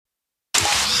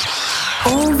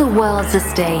All the world's a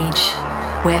stage,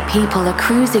 where people are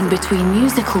cruising between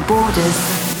musical borders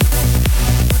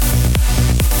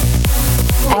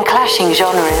and clashing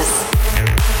genres.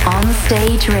 On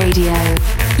Stage Radio,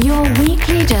 your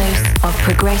weekly dose of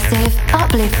progressive,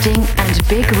 uplifting and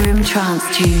big room trance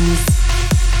tunes.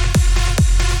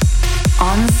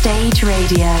 On Stage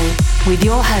Radio, with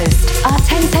your host,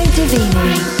 Artento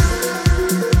Divini.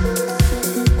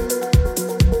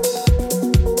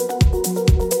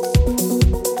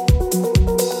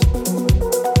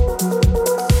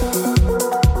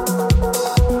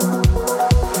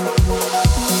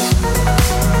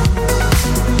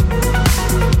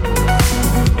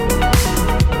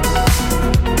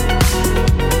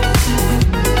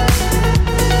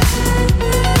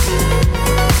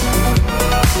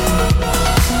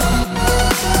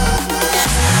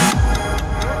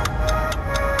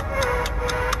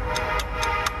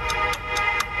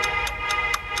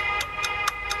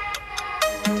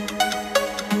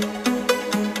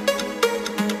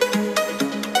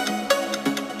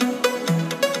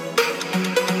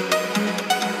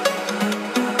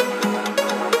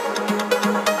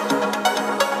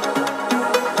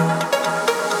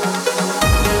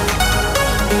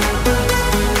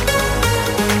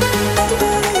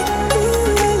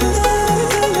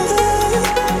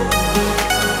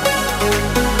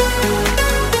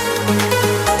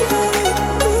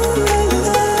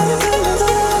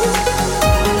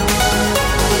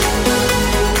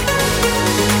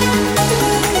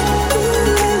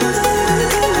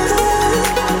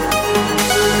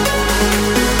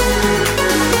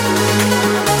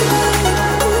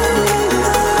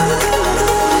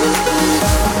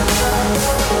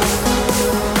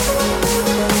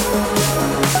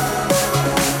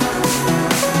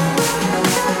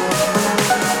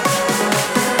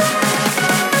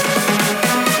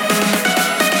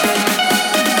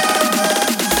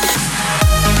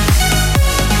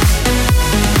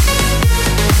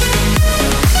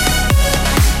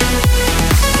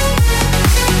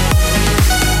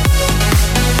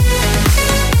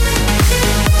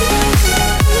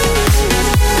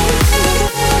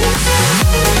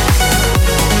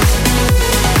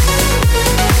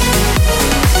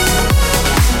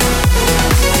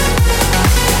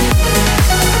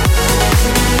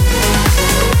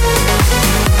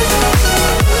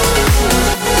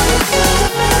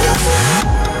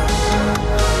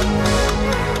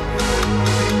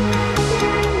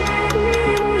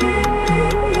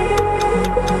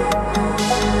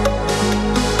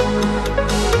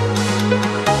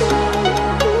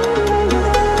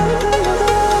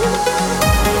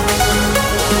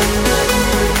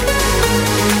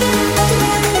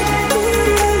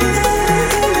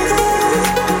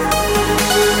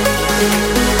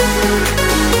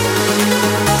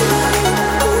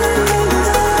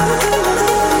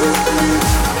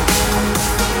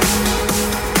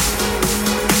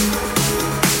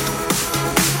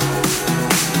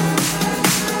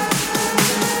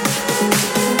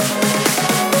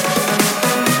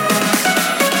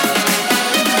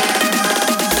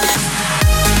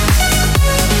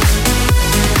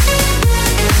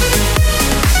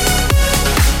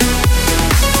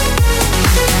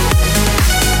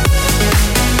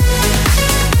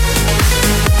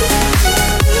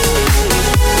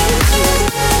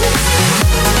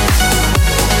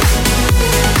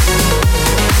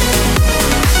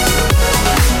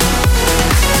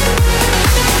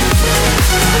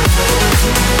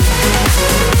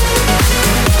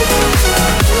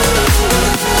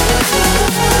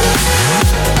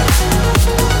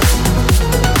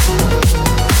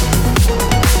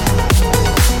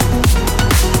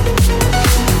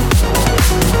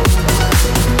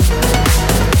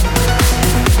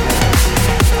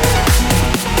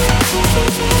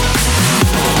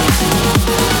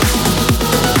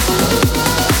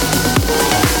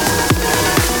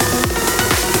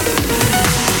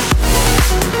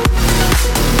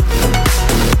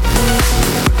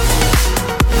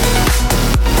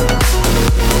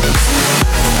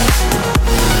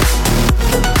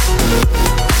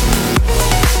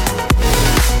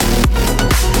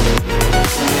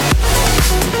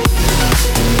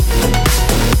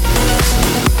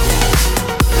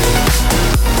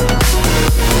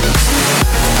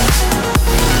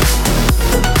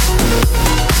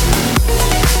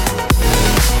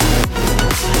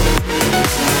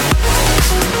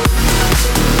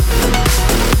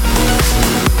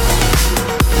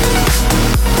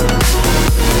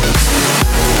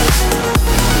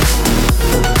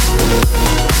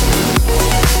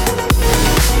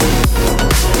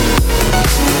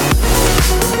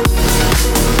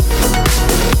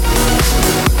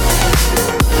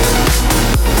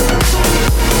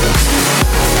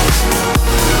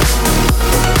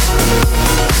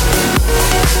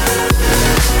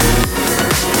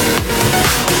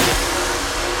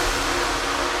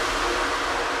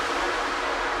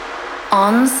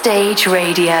 Stage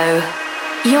Radio.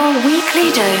 Your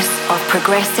weekly dose of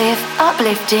progressive,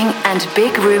 uplifting, and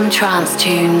big room trance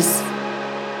tunes.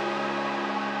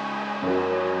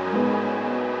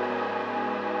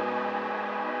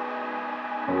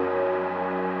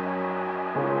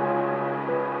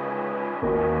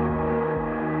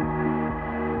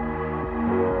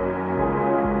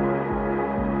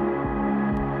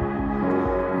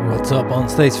 What's up, On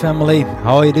Stage family?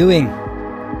 How are you doing?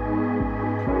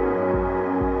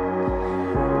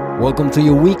 Welcome to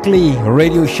your weekly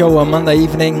radio show on Monday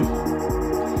evening.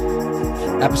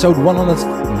 Episode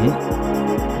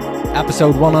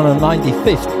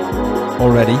 195th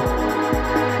already.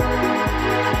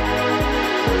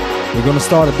 We're gonna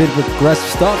start a bit with aggressive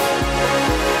stuff,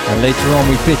 and later on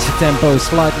we pitch the tempo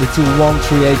slightly to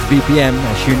 138 BPM,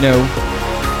 as you know.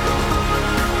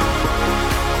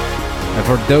 And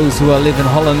for those who live in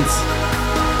Holland,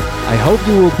 I hope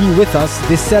you will be with us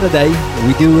this Saturday.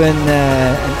 We do an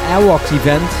Airwalks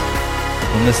event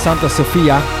in the Santa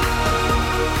Sofia.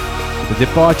 The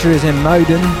departure is in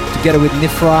Muiden, together with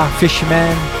Nifra,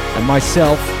 Fisherman, and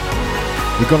myself.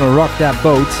 We're gonna rock that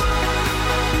boat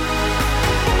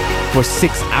for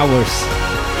 6 hours,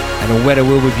 and the weather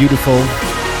will be beautiful.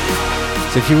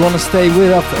 So if you want to stay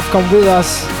with us, come with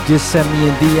us, just send me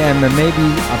a DM and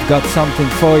maybe I've got something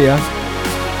for you.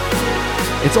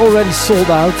 It's already sold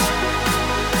out,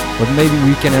 but maybe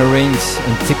we can arrange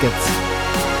a ticket,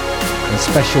 a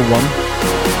special one.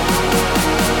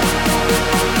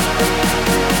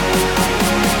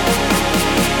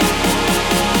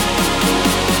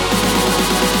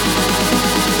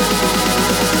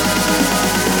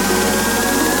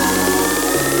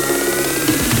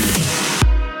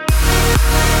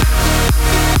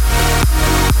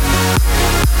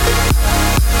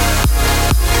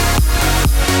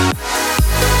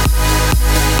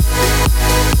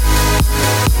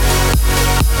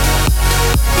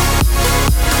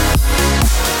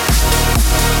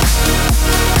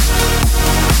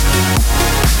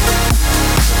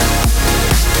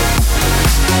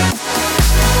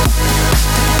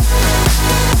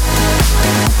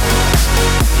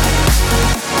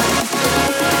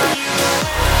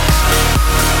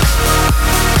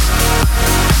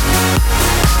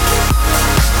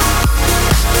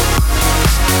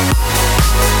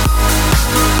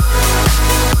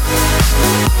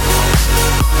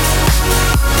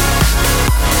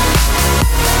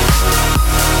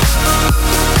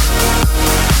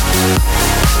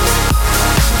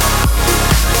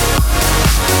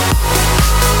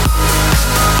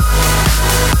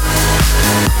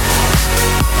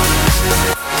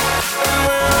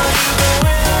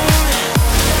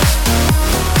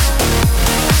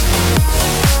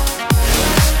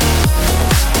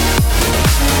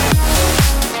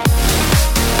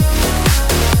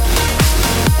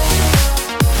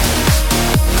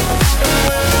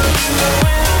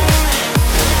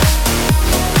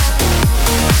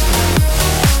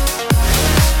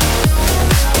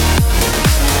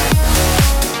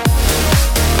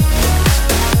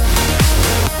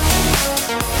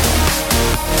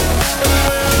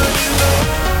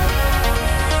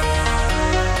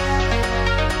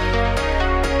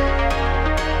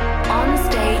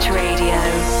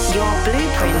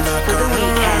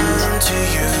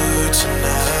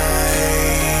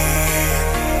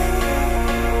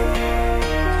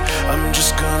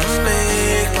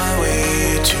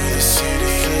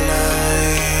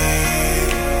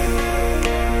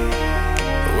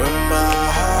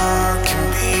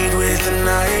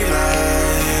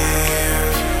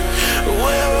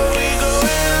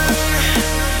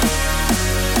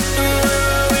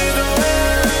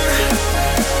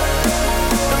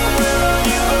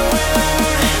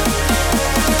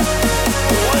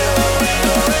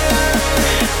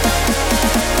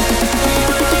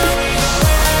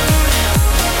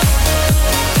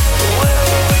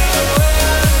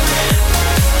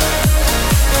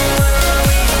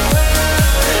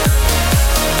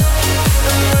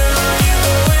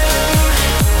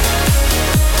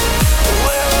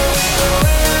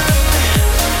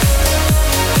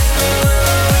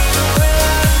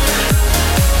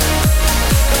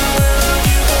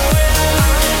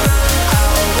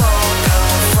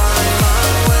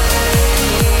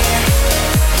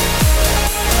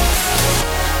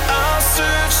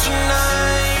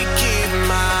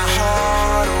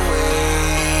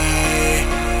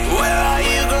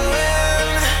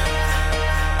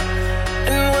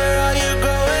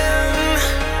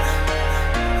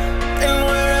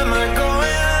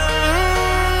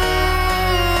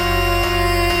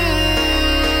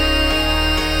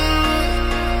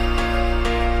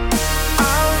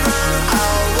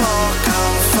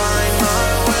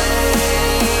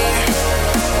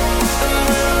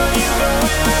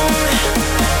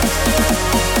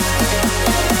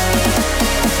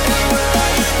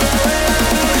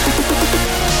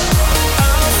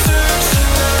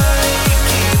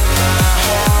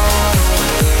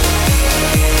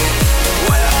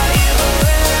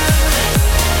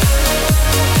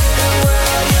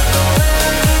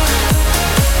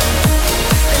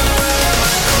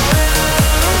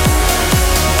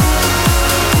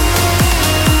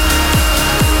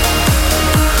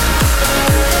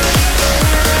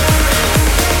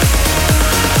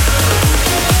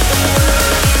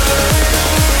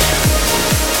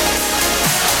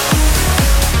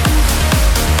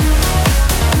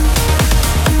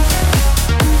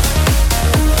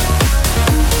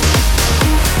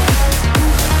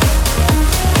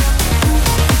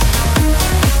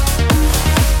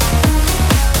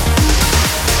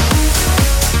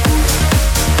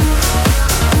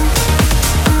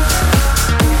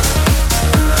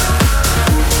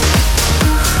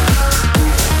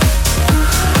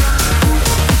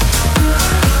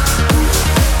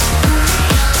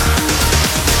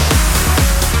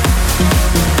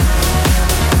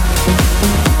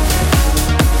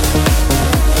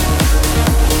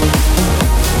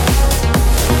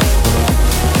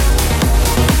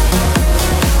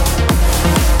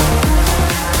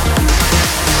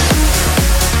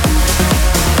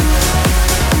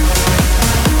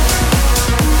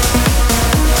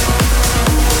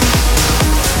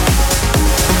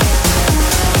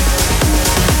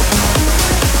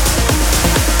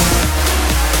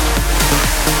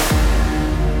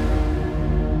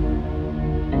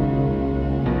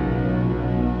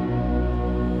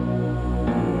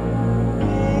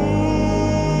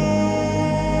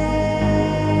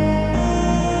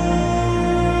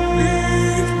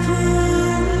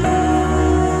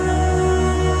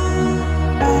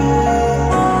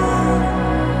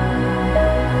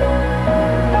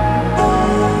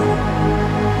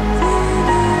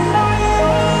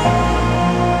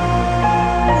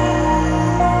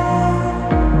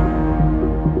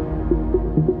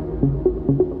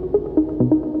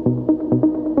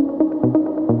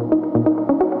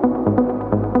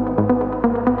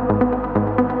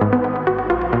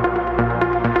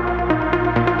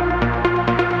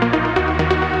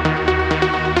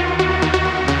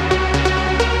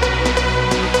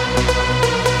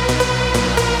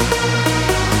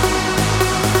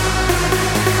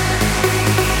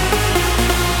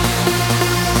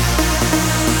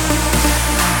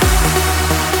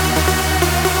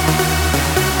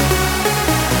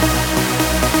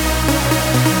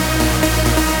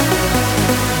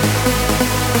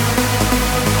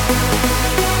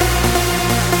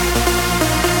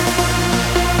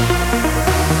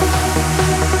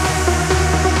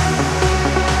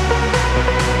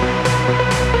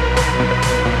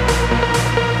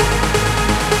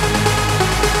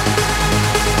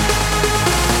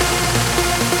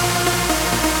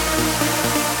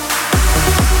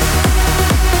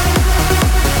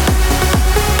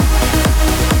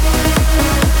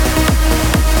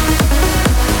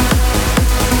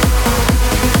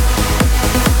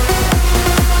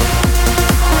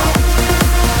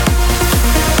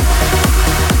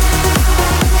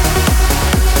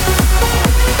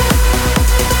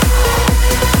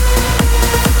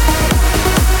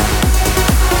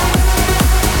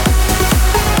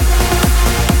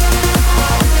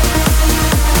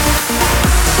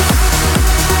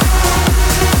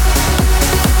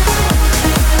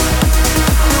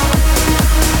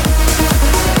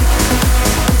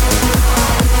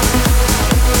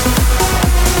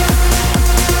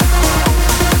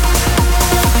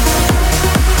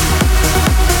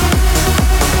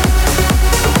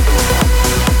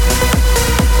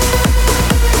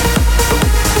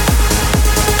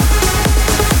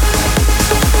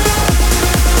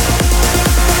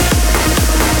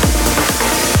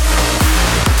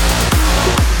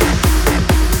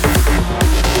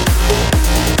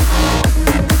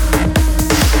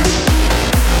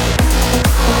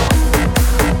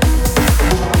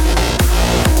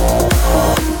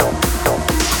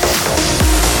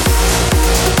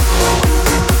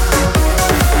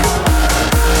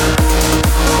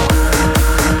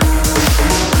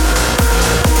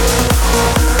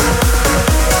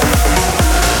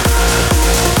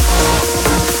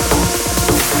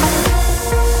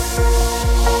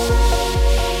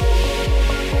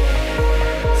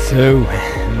 So,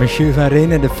 Monsieur Van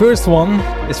Renen, the first one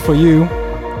is for you.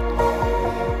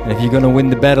 And if you're gonna win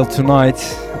the battle tonight,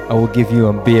 I will give you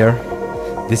a beer.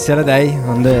 This Saturday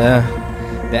on the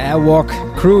Airwalk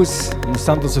cruise in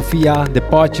Santa Sofia,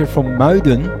 departure from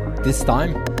Muiden this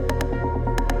time.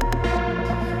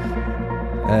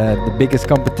 The biggest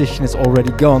competition is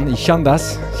already gone.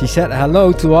 Ishandas, she said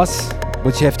hello to us,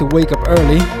 but she have to wake up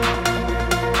early.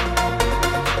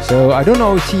 So I don't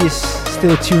know if she is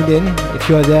still tuned in. If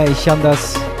you are there,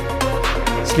 Ishandas,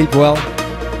 sleep well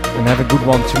and have a good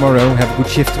one tomorrow. Have a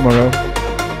good shift tomorrow.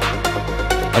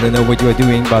 I don't know what you are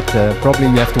doing, but probably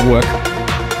you have to work.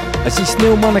 I see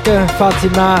Sneeuw, Monica,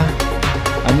 Fatima,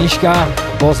 Anishka,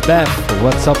 Boss Bev.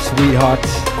 What's up, sweetheart?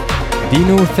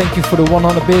 Dino, thank you for the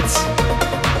 100 bits.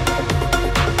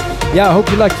 Yeah, I hope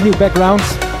you like the new background.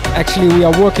 Actually, we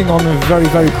are working on very,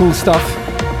 very cool stuff.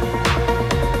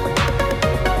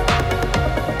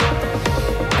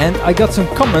 And I got some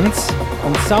comments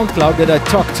on SoundCloud that I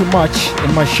talk too much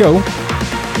in my show.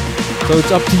 So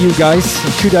it's up to you guys.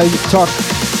 Should I talk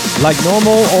like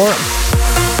normal or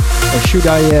should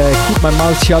I keep my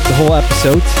mouth shut the whole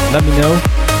episode? Let me know.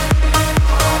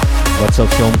 What's up,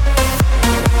 John?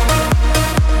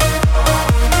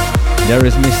 There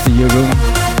is Mr.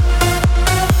 Jeroen.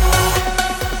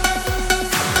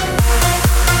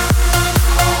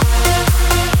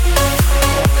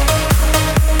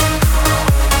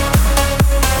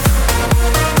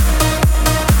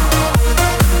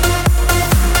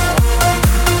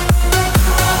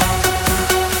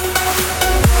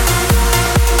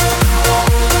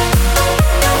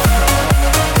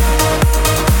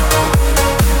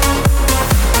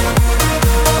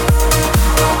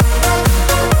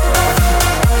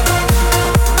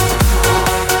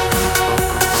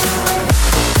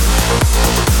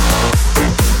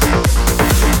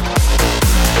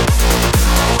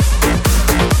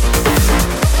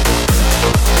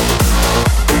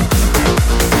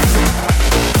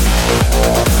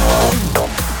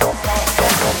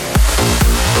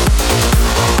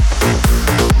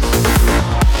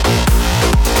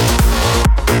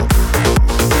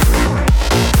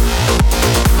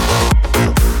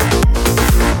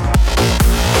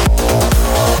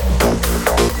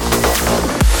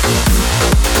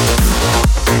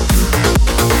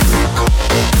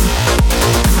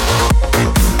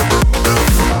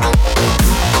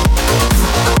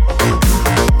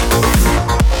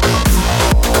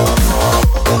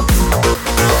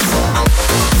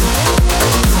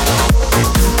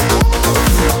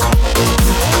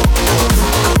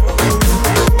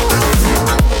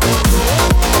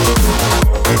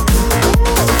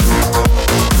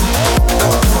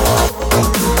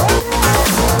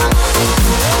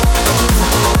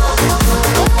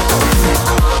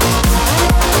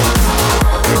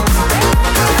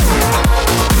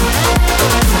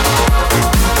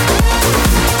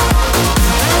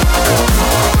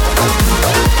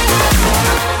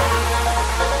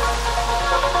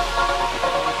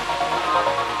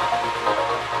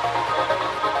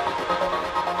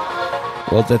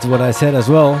 Well, that's what I said as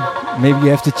well. Maybe you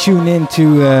have to tune in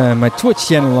to my Twitch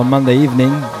channel on Monday evening.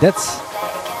 That's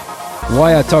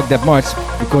why I talk that much,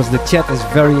 because the chat is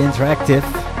very interactive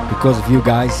because of you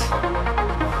guys.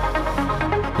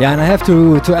 Yeah, and I have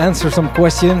to answer some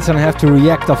questions and I have to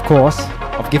react, of course.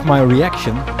 I'll give my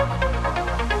reaction.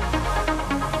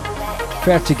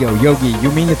 Vertigo, Yogi,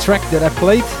 you mean the track that I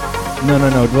played? No,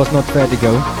 it was not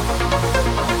Vertigo.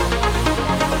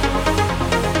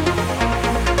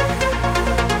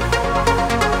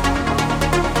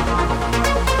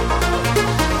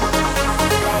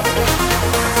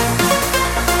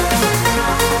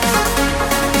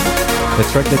 The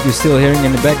track that you're still hearing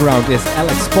in the background is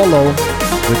Alex Polo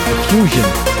with Diffusion.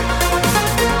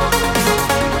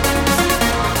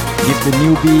 Give the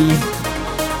newbie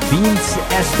Beans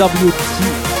SWC.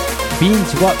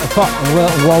 Beans, what the fuck?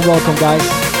 Well, welcome, guys.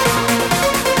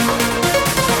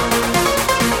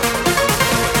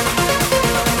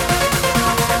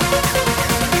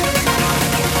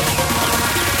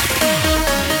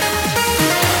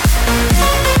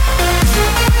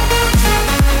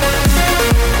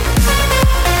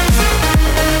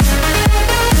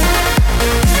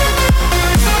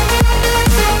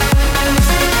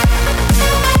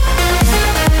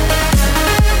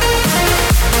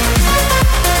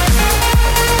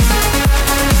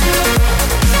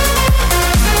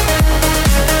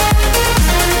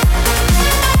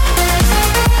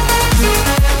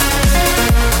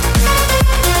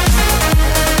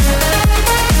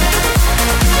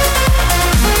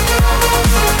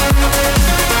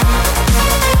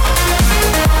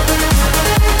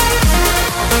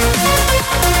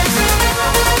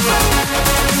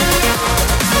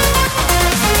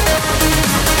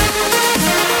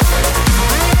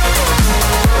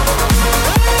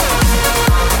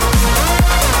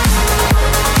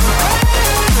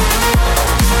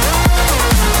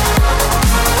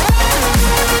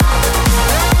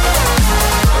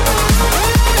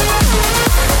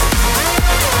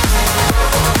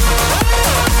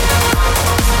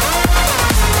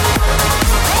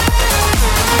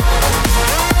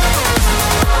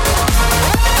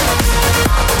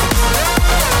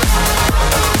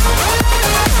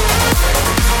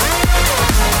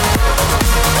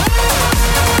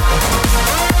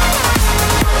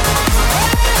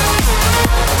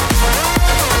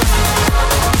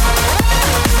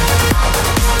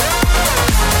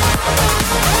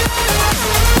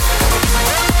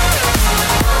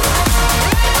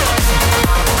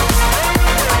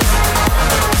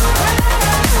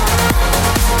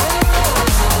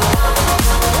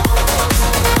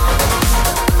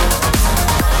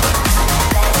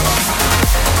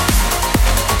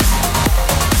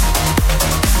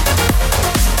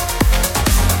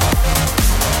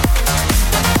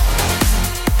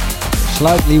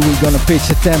 Slightly we're gonna pitch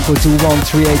the tempo to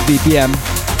 138 BPM,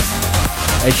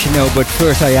 as you know, but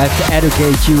first I have to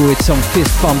educate you with some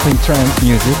fist pumping trance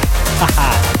music.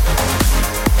 Haha.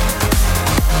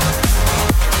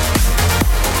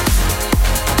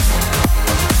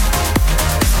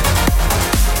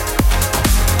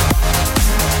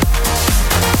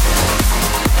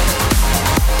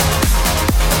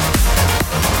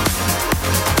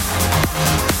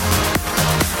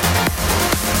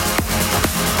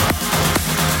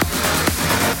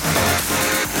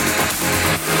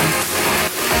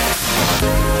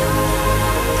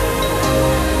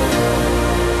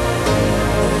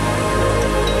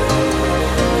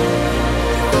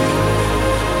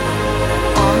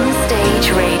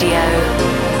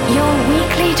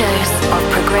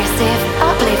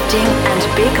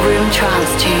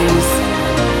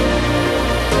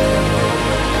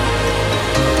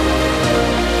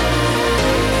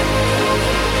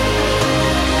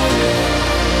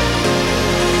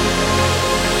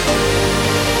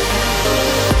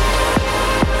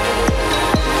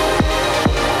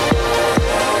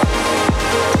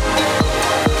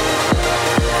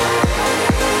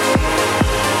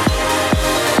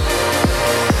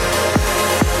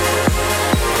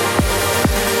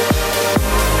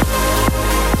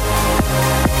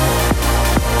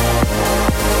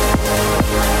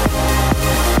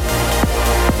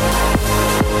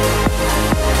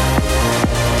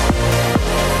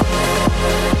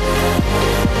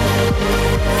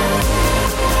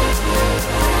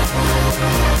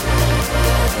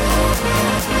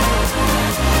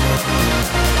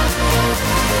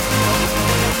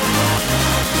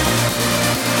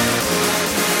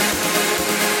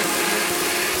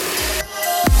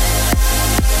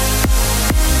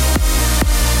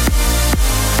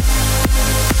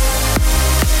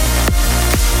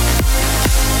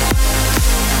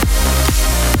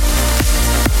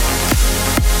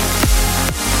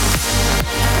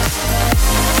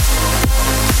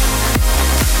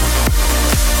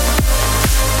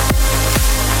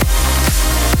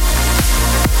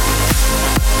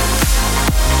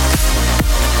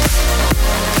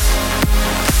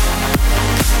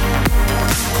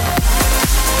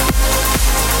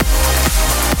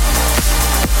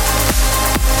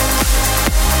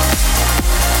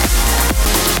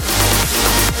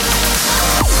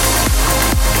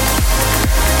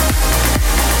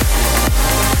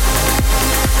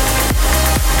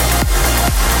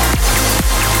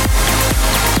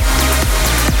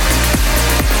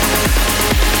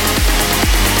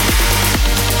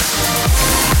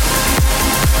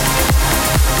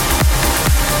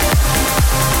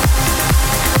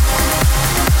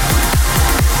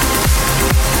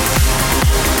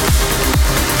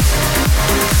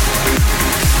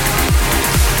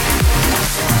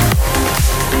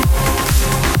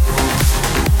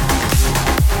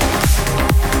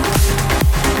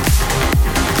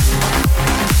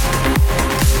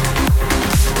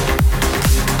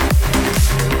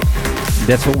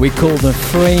 That's what we call a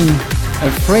frame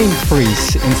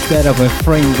freeze instead of a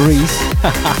frame breeze.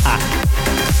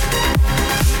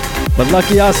 But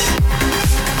lucky us,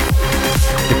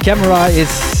 the camera is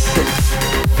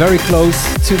very close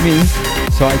to me,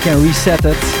 so I can reset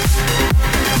it.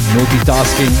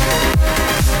 Multitasking,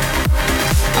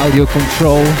 audio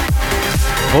control,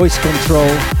 voice control,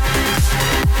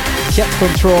 chat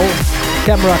control,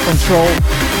 camera control.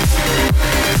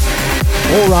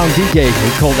 All-round DJ, we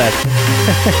call that.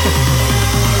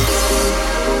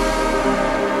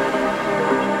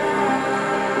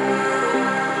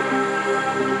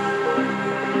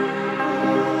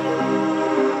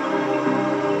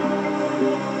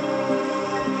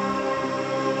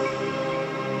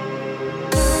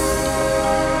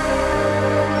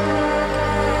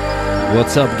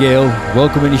 What's up, Gail?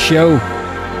 Welcome in the show.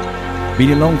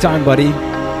 Been a long time, buddy.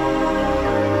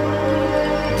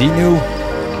 Dinu,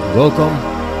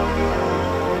 welcome.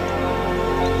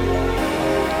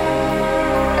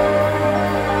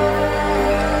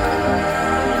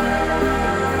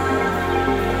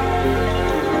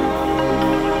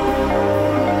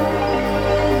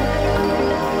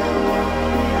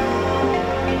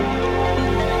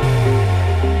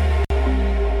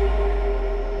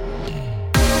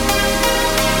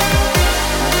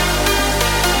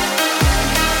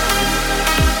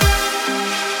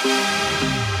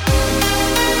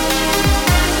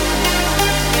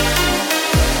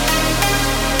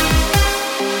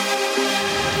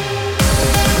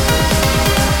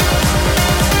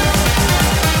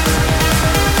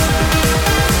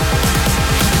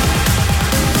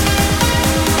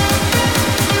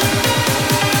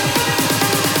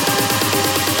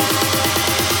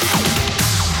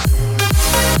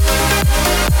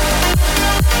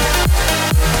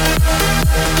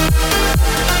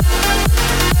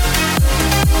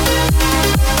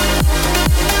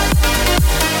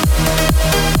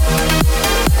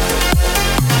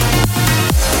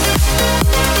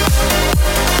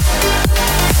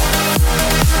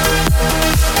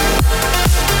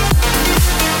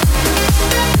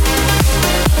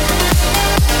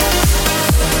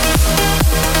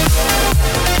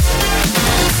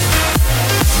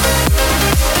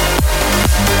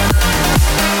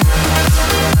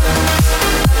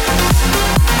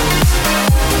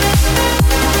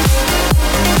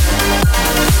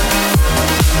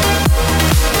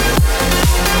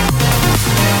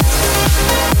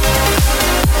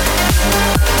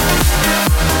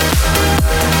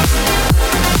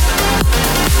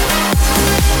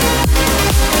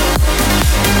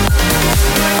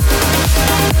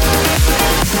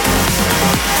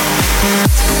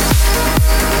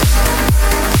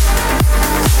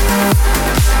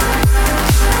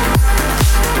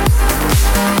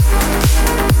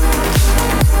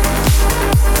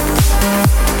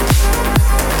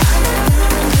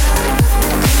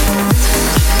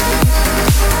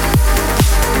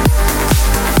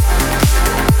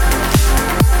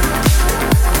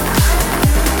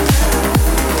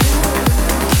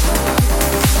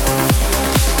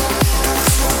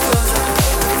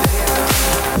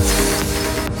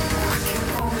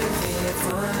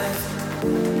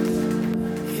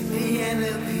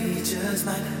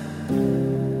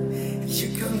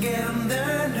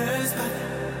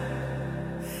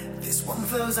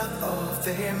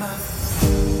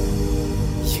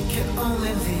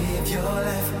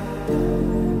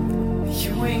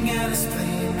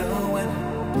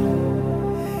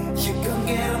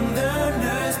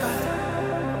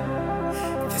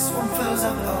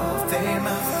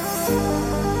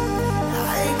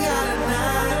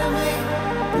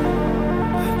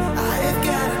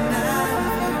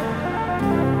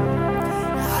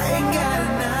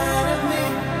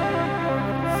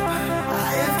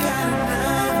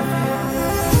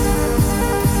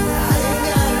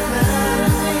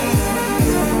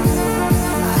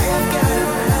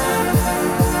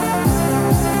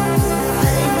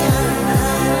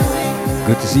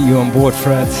 Good to see you on board,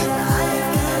 Fred.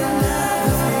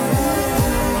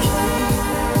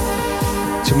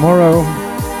 Tomorrow,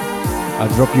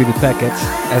 I'll drop you the packet,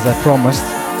 as I promised.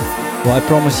 Well, I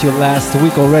promised you last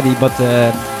week already, but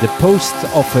the post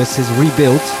office is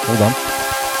rebuilt. Hold on.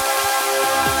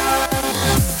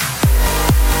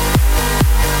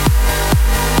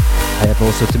 I have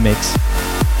also to mix.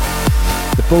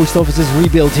 The post office is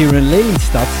rebuilt here in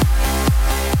Lelystad,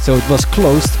 so it was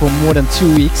closed for more than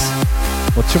 2 weeks.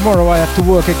 But tomorrow I have to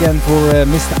work again for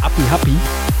Mr. Appy Happy,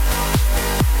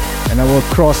 and I will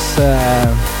cross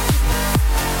the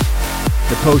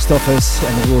post office,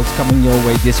 and it will come your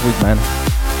way this week, man.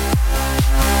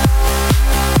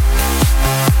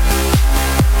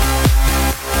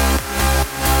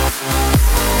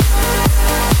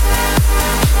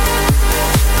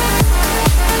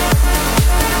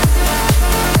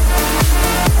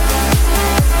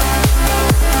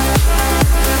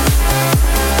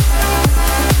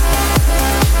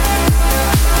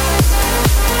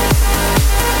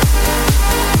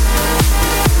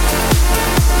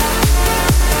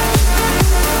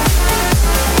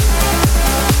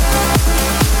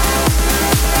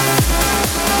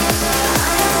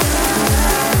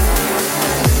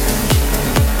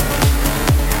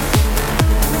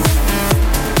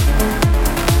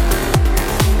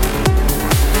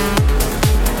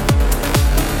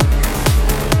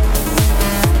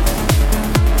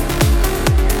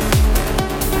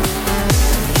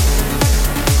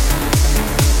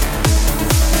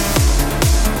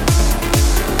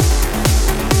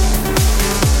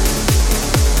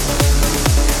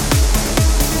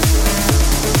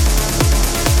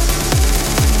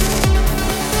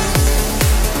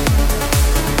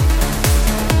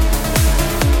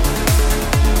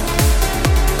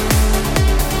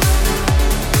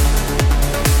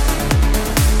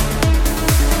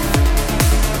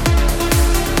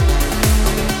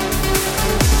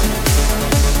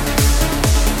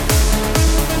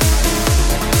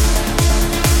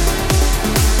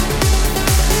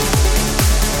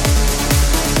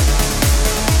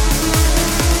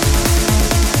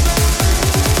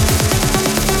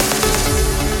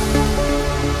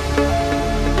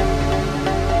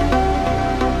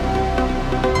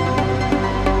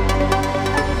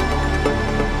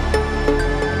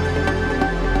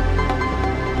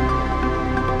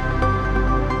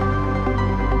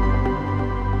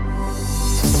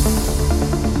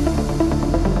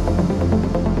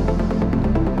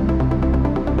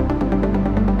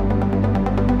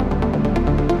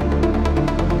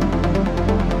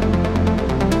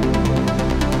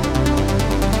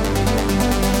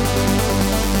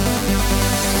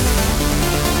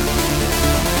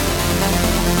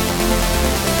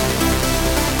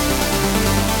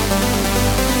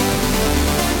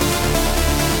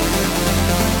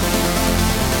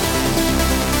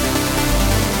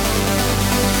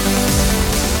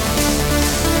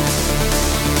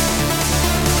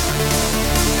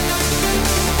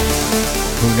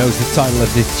 Who knows the title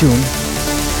of this tune?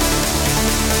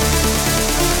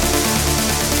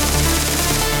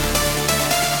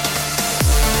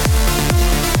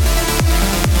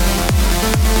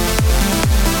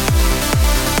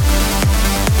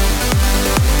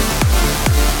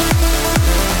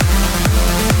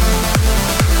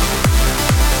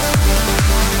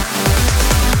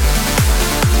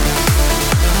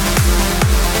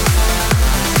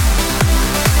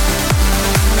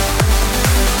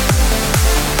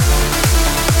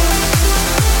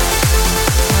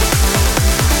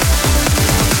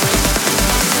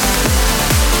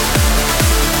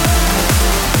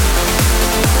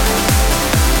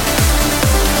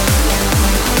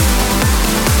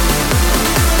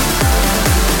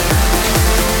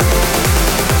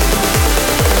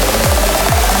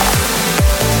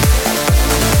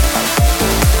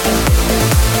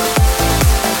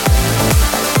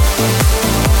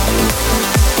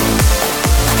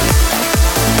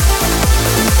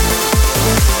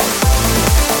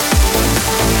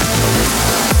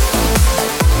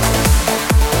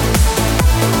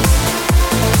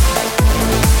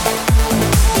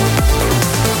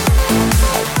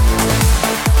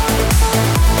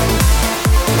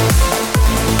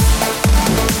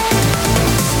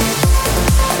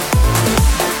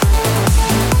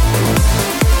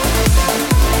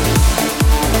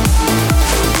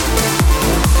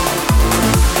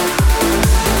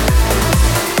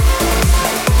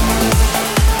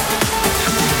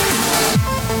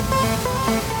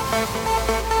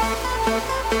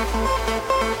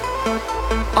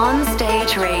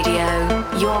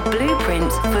 your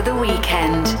blueprint for the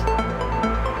weekend.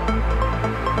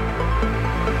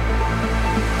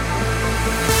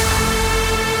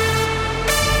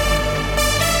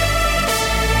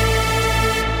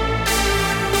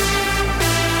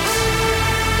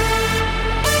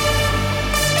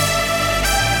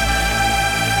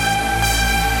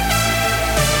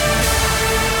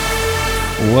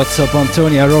 What's up,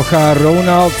 Antonia Roja,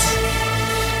 Ronald,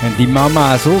 and the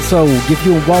Mamas also give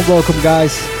you a warm welcome,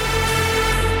 guys.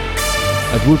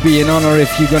 It would be an honor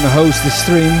if you're gonna host the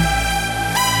stream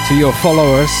to your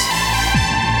followers.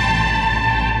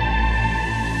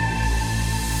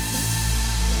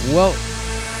 Well,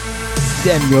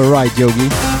 damn, you're right, Yogi.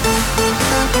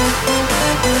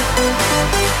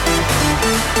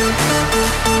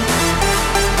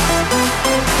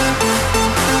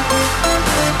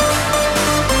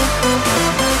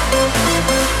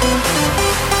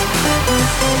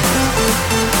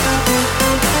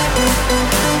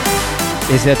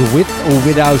 Is that with or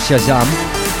without Shazam?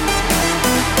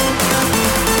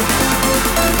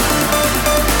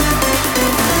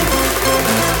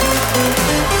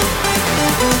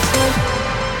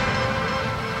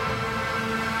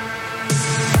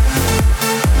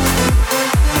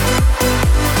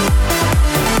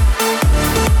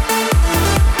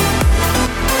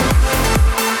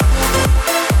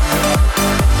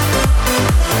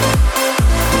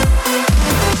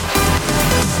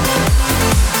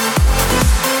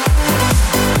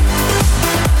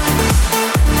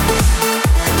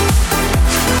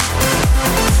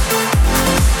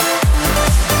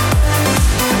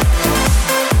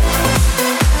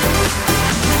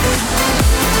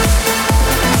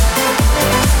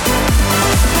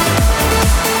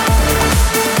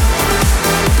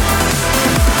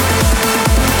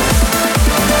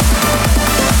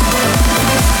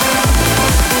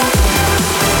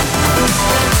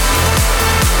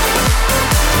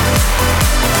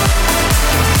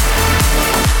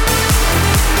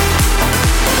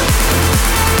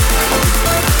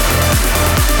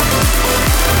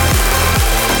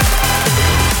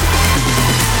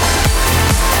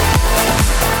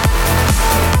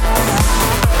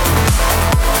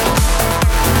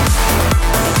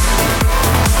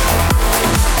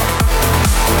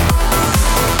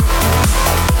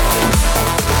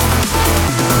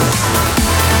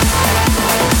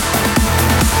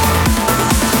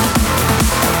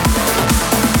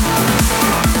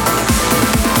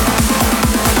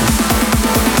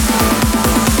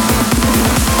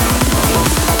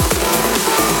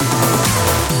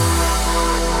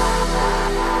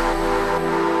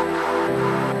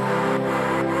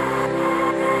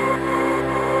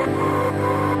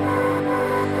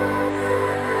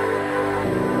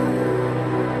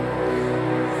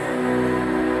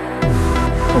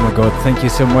 Thank you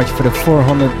so much for the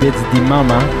 400 bits, the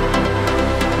Mama.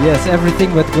 Yes,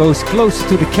 everything that goes closer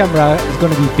to the camera is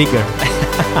gonna be bigger.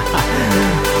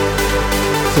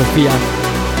 Sophia.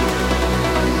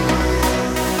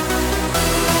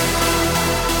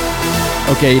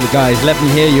 Okay, guys, let me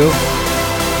hear you.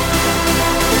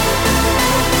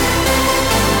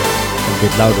 A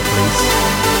bit louder, please.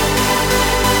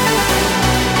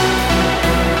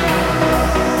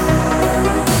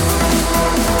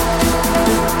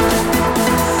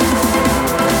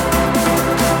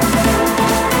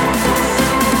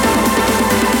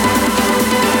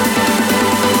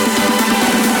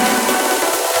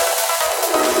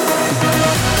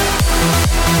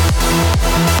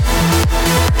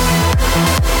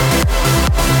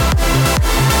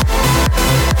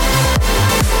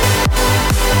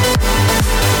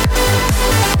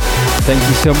 Thank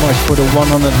you so much for the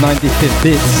 195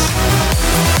 bits,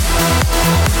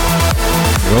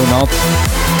 Ronald.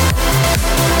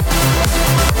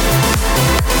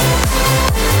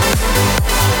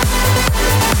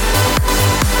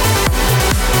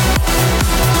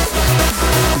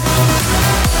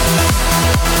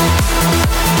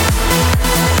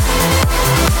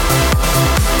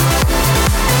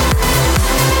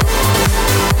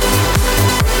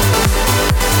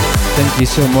 Thank you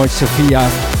so much, Sophia,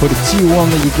 for the T1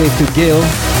 that you gave to Gail.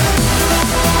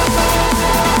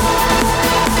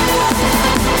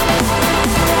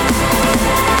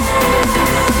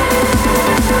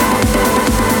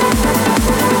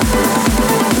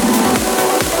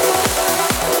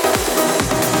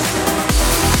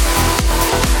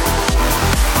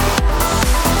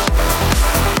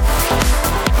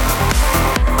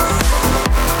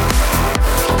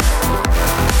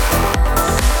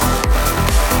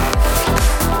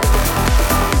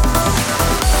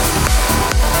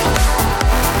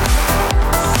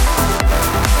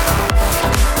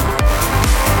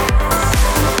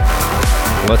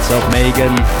 What's up,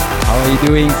 Megan? How are you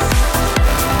doing?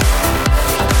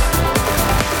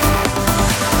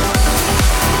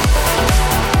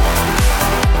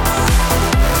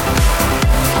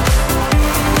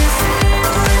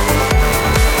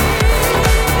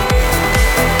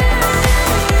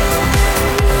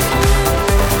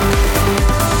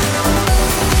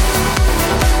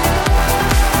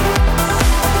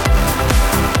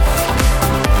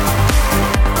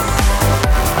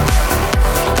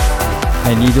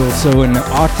 I need also an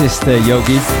artist,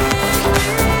 Yogi.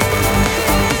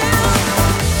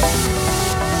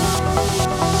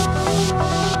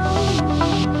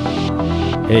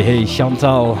 Hey,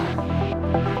 Chantal.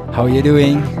 How are you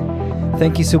doing?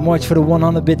 Thank you so much for the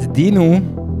 100 bits, Dino.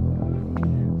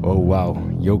 Oh, wow.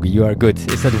 Yogi, you are good.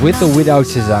 Is that with or without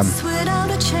Shazam? Without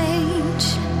a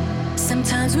change.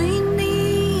 Sometimes we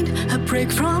need a break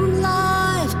from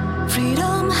life.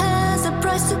 Freedom has a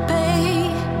price to pay.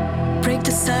 Break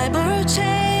the cyber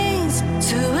chains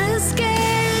to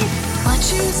escape. What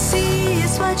you see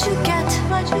is what you get.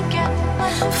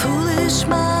 Foolish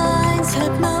minds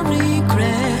have no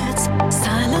regrets.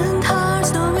 Silent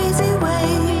hearts, no easy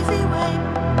way.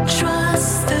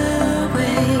 Trust the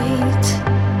wait.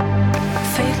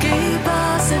 Fate gave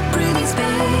us a breathing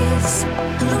space.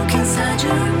 Look inside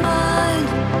your mind,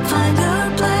 find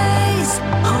your place.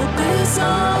 Hope is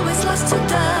always lost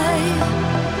today.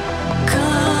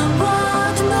 Come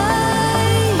what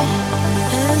may,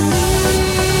 Elysium.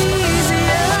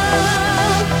 Elysium.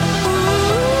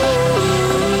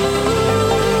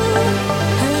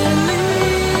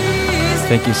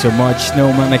 Thank you so much,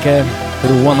 Snow Maneke, for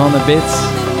the 100 bits.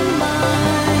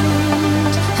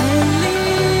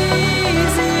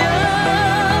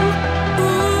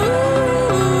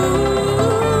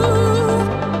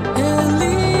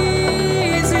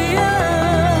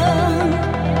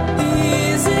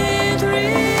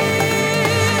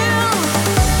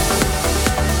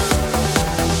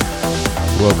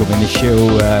 Welcome in the show,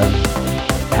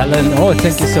 Helen. Oh,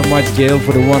 thank you so much, Gail,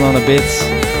 for the 100 bits.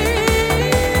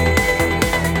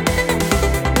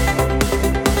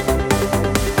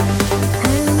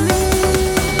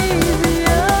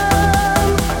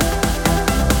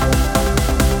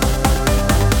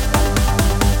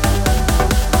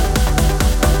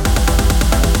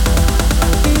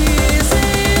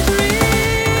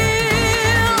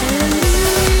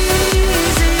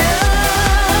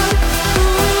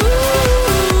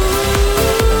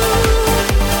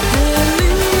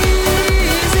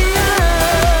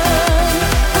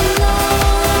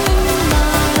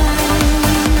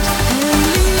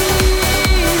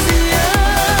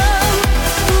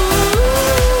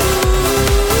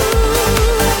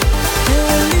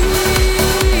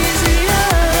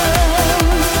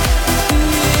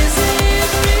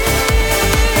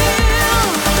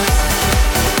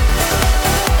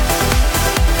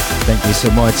 Thank you so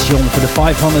much, John, for the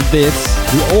 500 bits.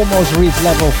 We almost reached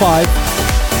level 5.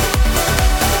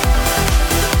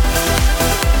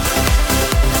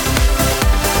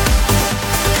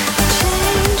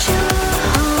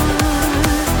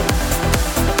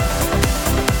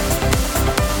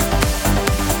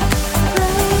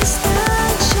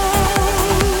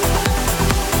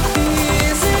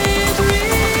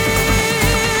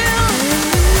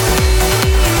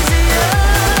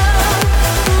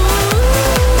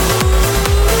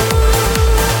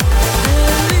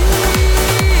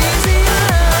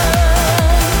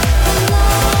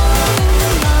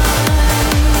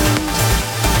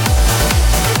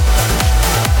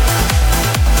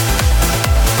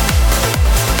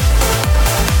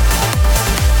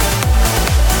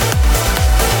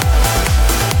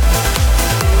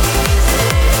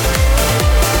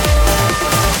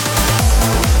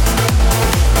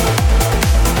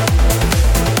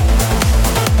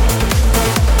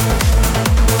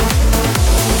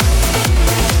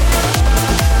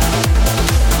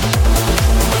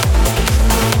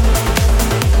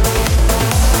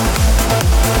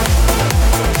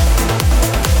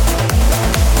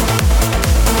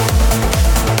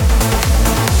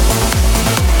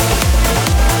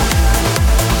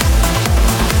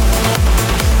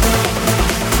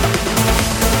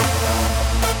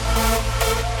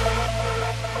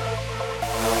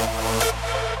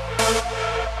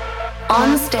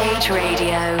 On Stage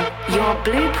Radio, your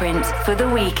blueprint for the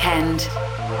weekend.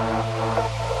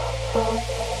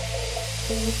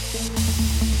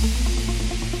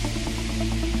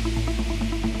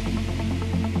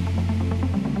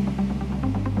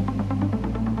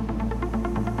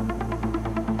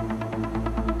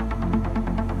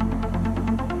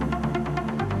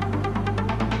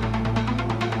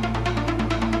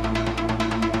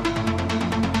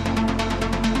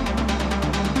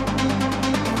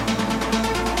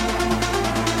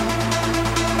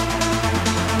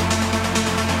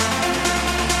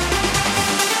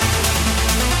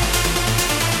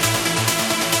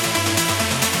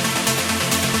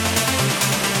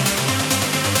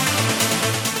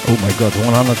 god,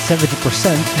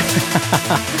 170%.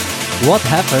 What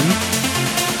happened?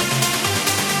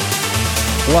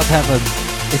 What happened?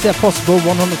 Is that possible?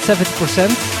 170%?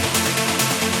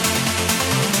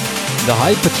 The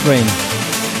Hypertrain.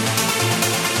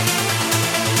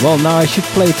 Well, now I should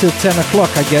play till 10 o'clock,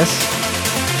 I guess.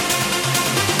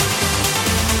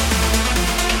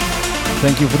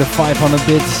 Thank you for the 500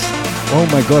 bits. Oh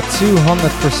my god,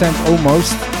 200%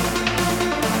 almost.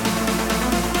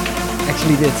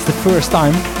 Actually, it's the first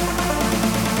time.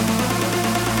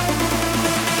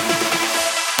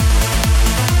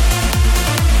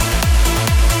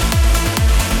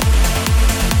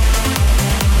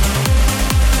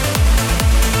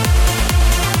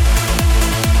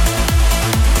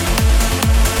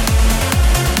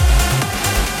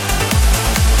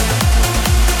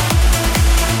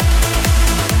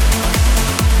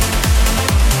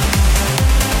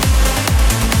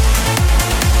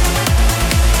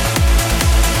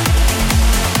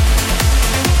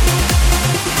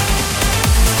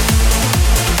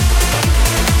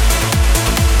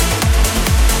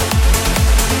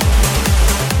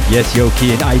 Yes,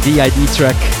 Yoki, an ID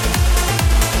track.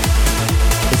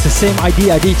 It's the same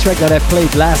ID track that I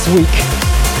played last week.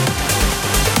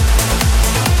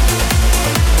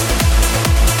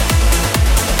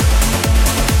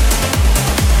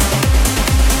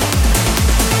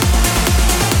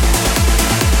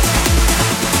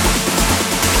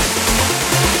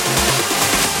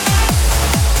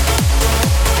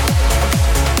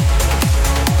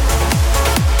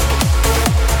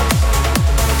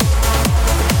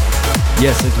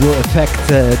 Yes, it will affect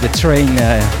the train,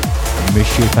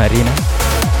 Monsieur Marina.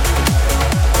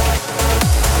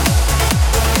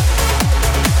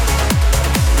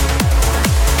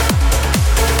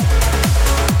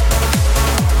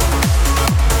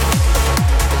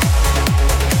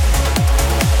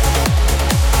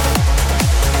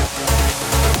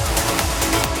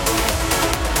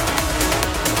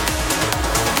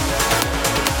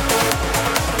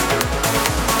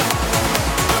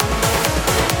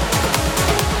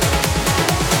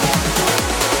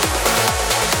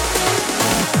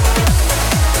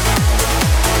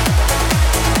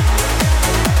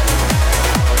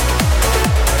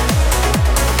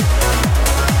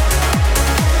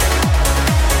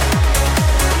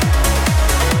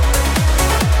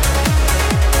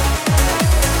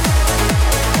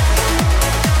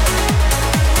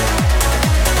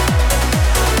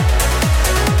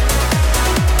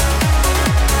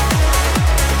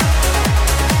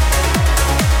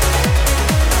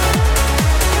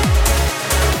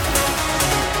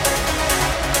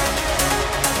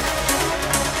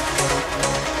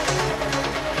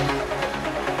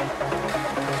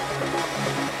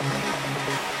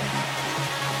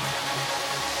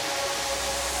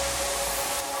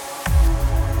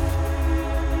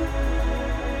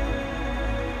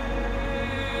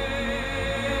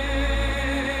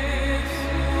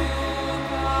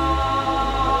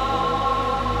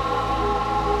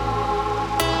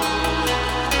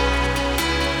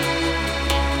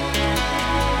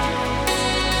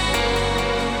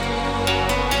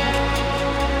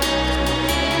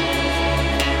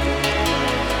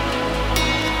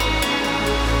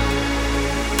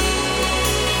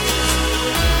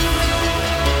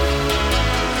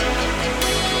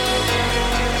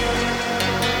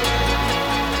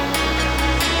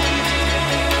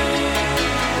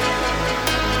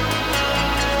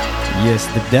 Yes,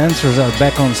 the dancers are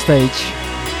back on stage.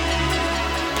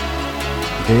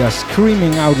 They are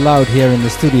screaming out loud here in the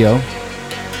studio.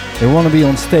 They want to be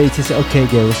on stage. It's okay,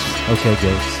 girls. Okay,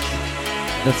 girls.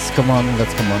 Let's come on.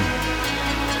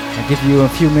 I'll give you a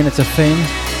few minutes of fame,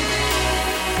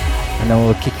 and then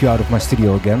we'll kick you out of my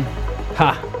studio again.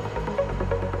 Ha!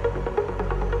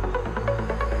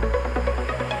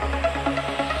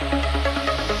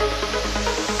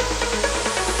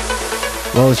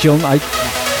 Well, John,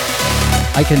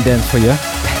 I can dance for you.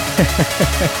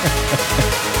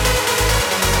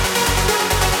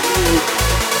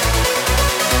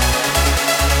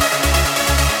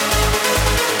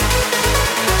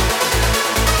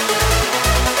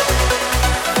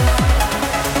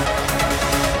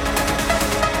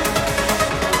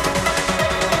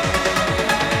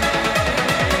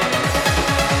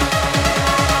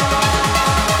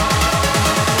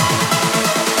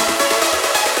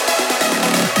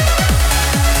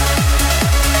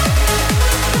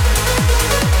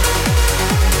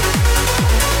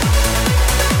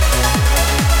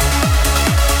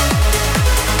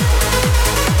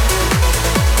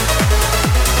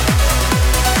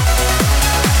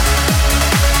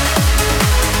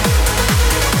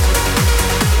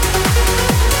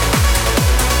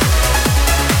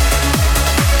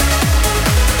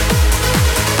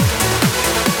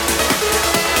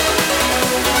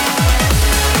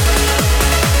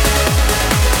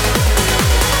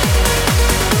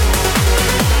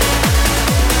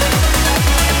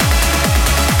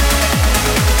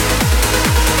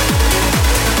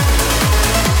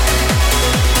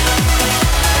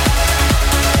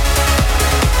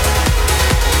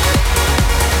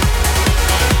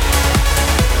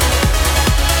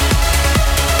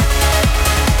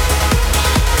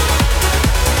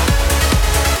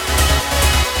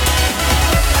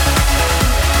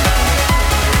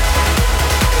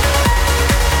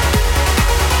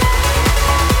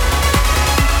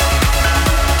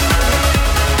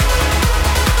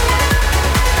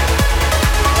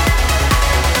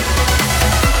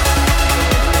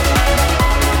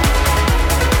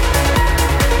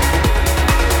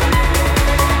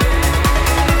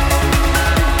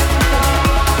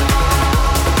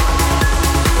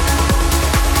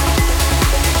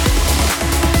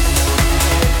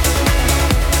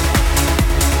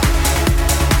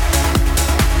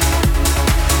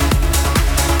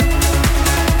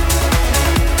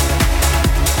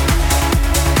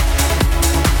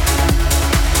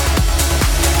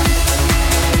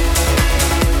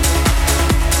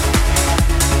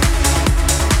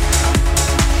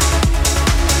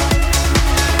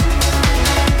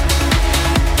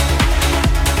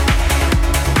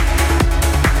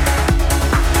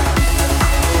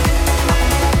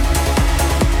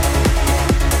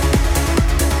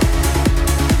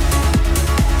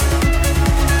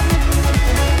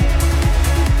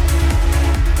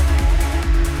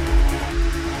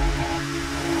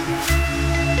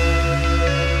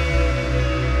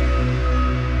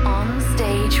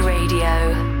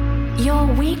 Your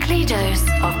weekly dose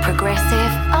of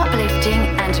progressive, uplifting,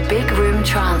 and big room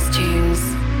trance tunes.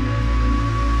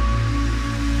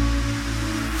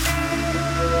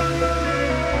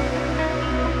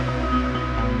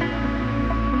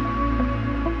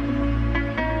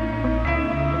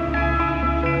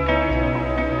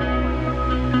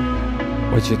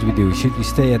 What should we do? Should we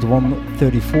stay at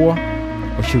 134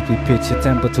 or should we pitch a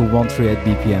tempo to 138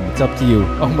 BPM? It's up to you.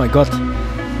 Oh my god,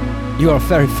 you are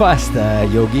very fast,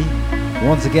 Yogi.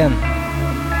 Once again.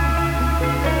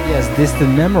 Yes,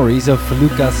 Distant Memories of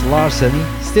Lucas Larsen,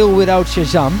 still without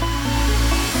Shazam.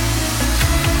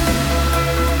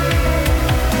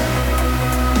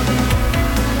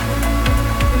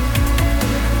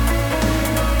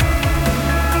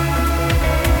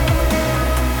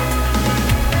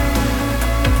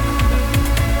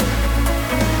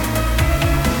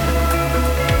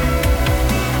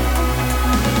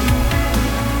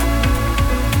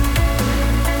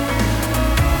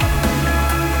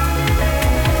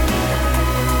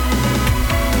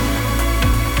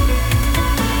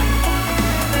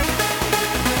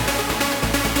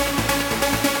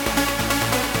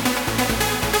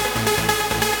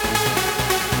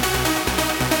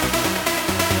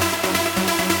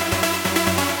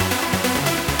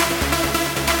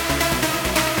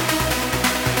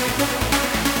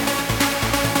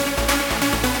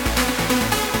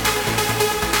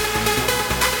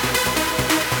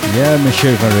 Yeah,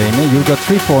 Monsieur Varene, you got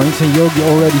 3 points and Yogi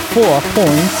already 4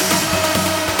 points.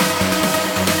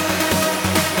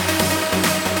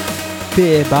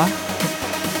 Peba,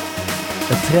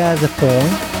 13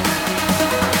 points.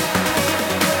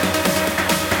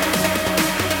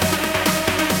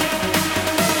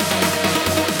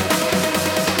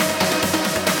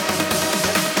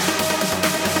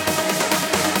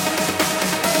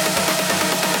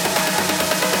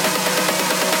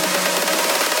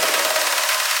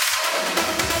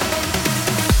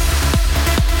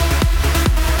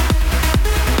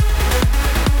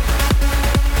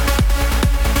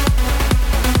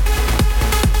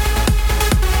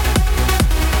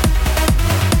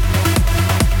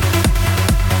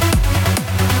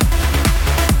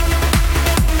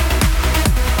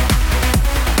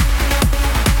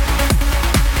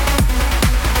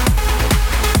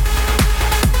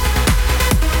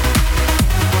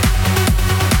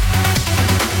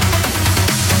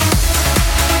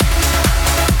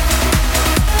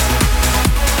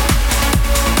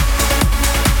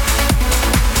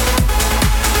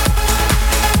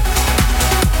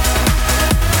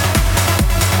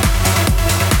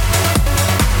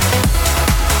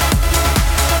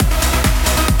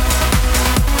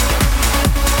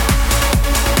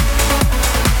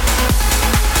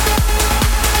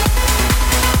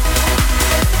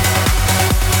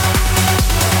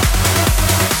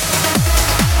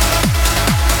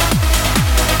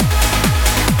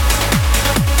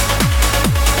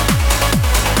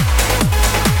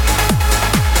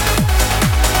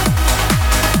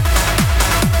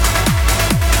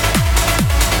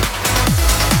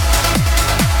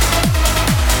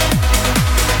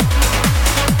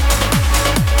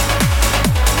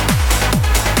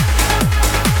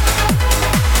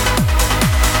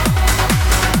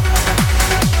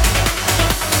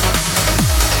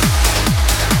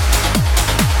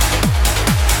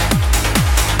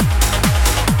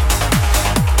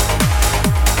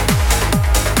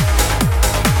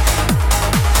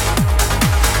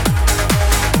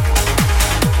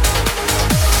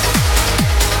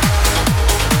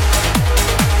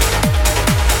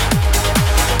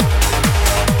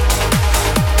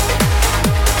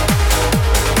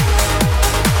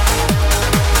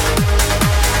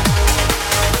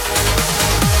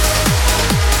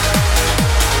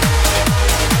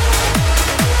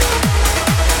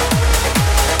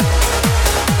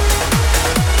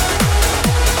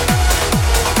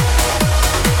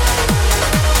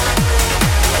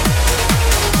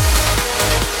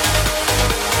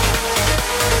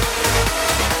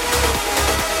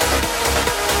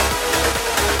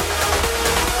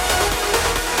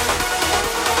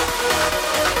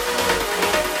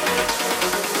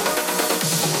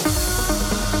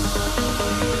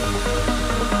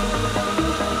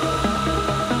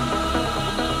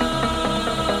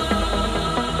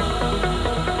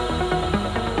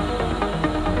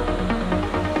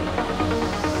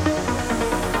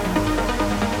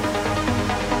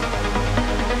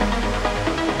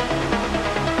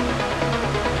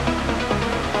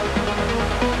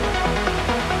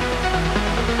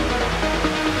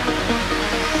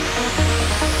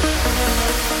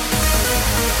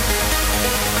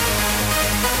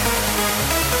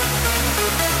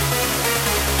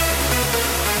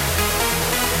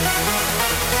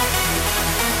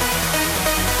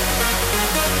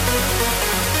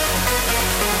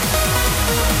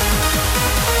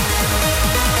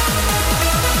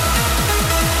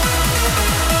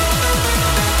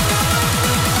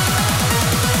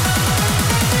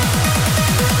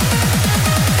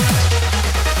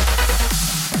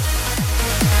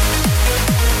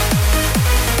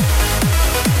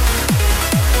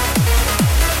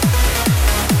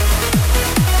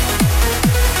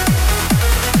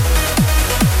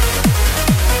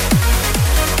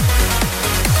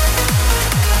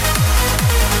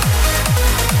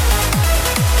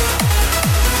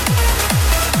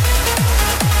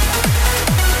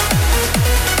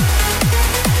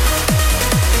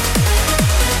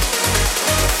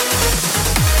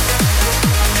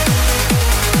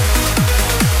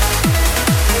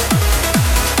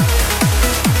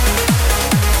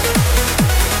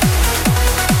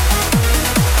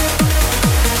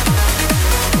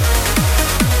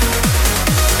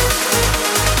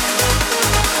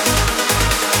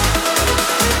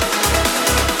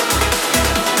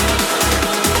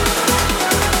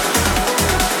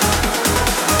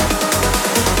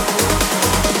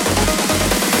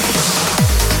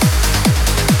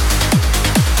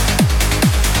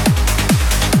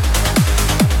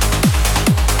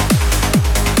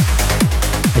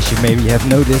 maybe have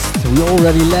noticed, we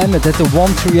already landed at the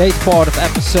 138 part of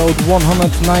episode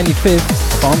 195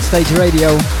 of Onstage Radio.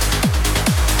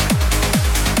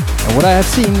 And what I have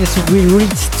seen is we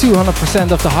reached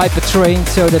 200% of the hyper train,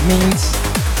 so that means,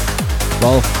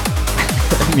 well,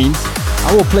 that means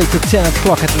I will play to 10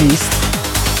 o'clock at least.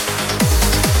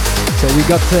 So we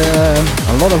got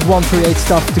a lot of 138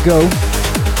 stuff to go.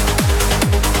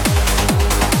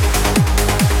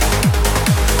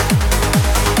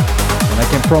 I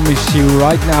can promise you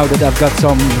right now that I've got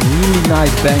some really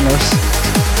nice bangers.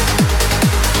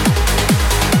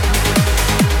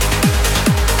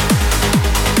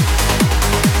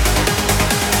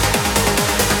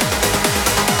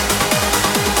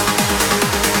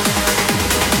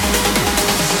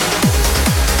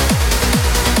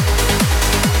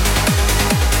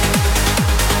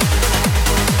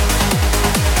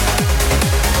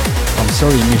 I'm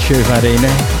sorry, Monsieur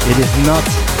Varene, it is not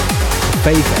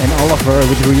Faith and Oliver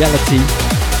with Reality.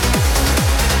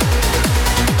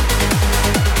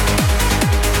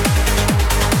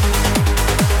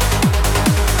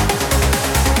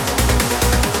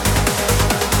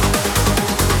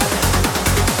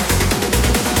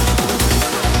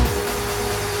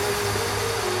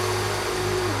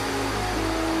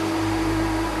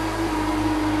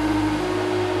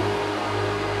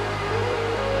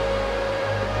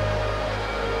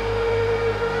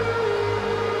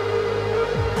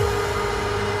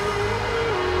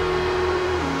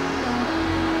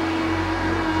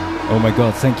 Oh my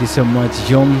god, thank you so much,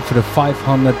 John, for the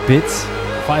 500 bits.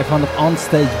 500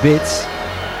 on-stage bits.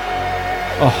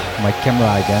 Oh, my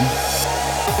camera again.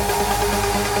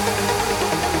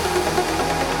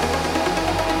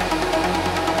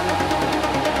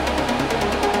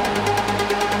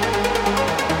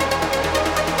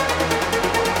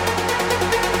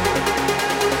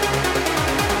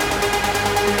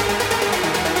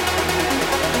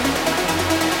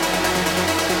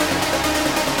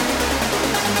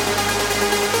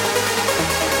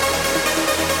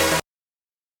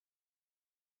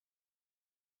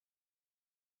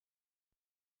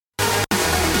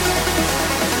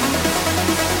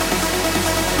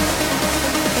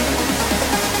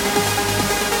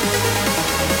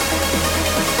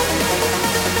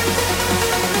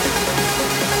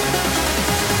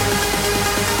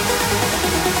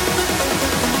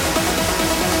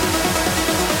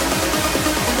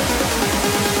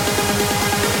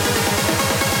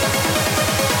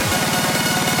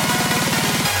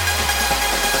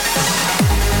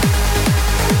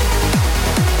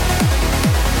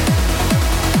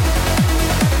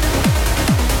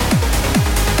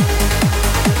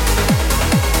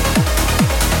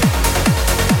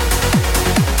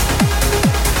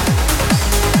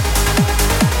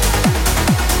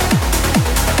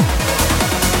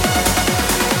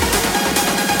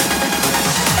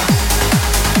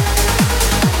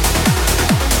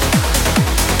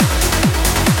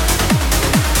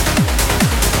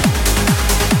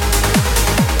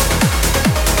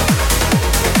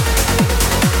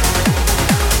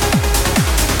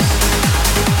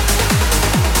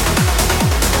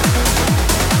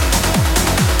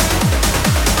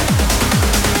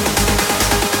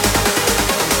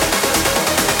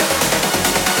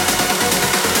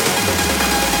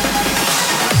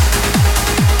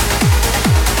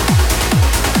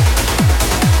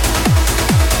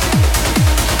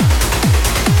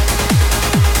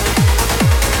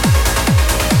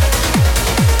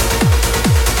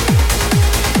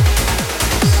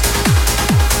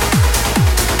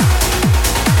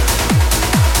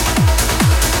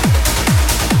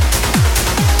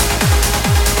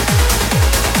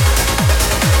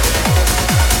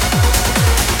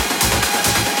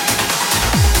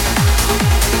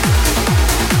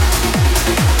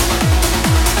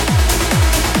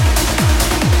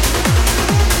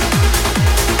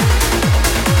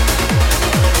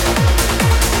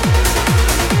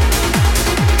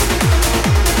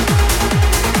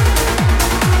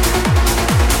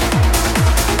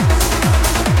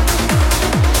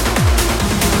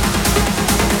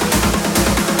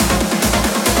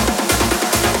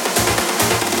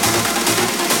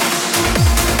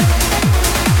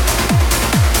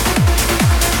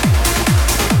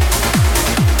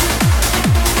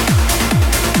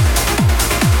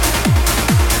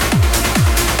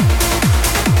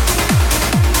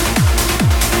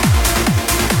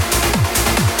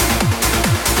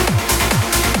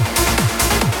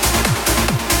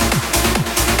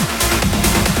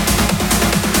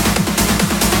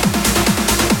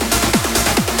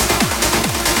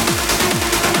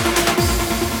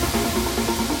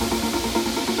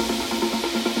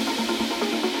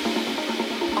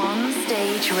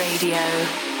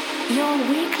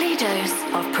 dose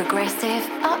of progressive,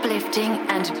 uplifting,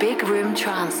 and big room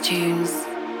trance tunes.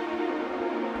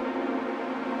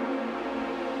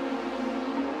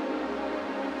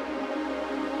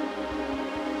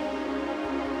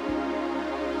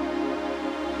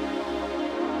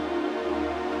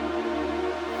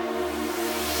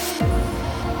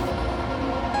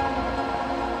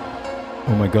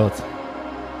 Oh my god.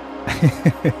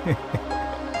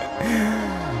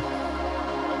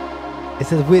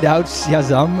 Is it without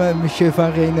Shazam, Monsieur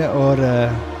Van Rene, or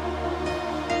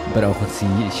brauchen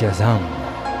Sie Shazam?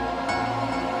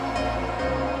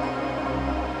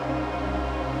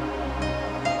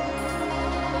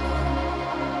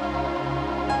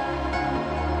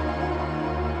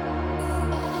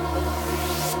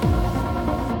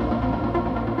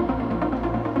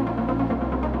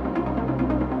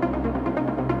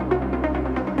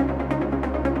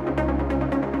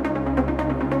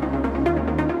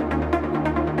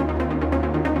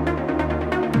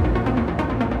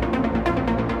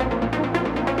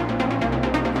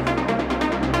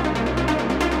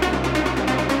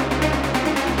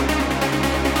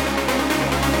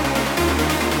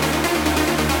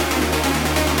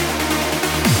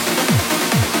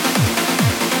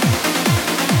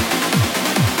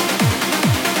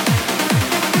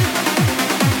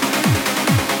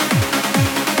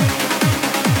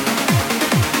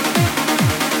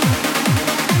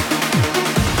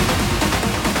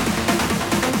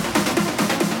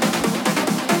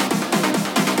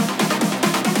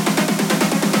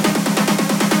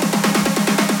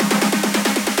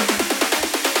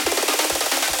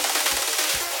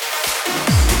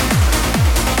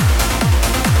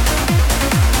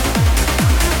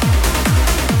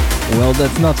 Well,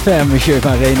 that's not fair, Monsieur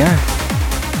Van Rene,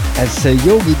 as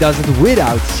Yogi does it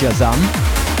without Shazam,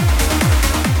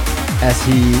 as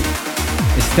he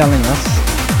is telling us.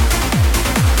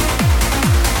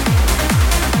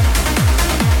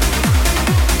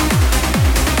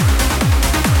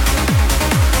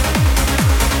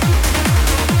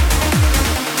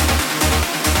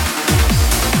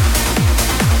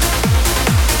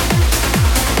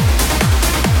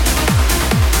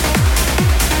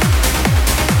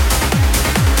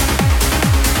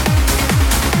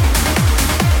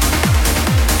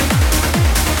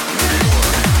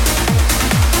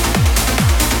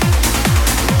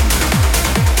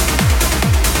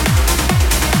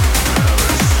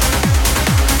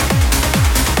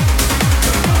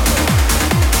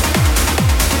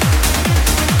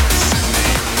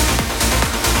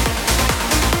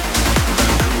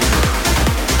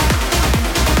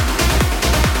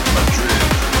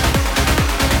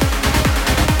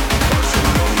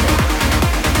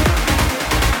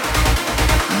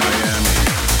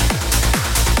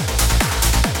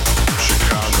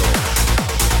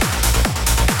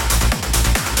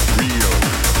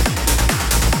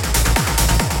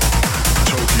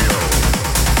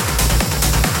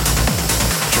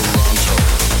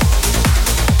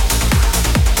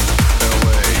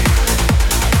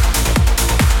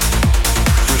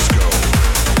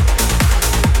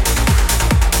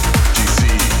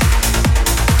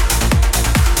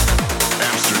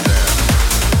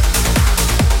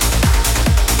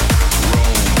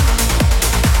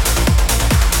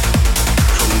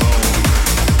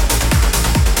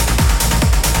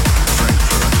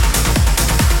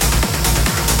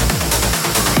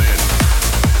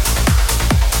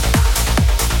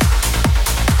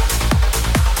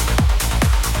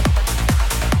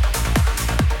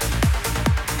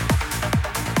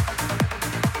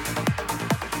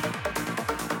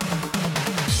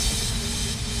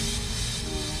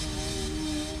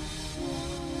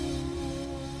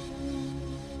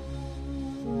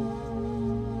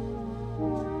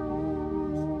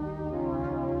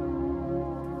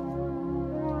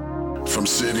 From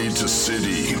city to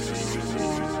city,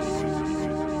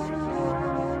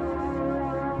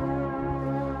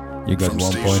 you got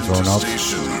 1 point or not.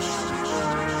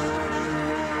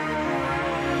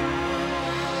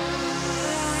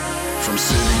 From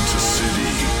city to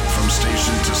city, from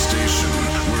station to station,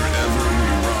 wherever we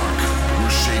rock,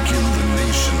 we're shaking the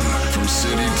nation. From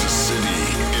city to city,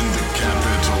 in the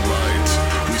capital light,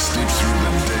 we sleep through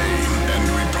the day and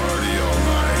we party all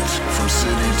night. From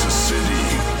city to city,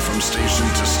 from station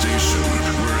to station,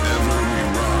 wherever we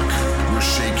rock, we're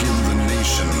shaking the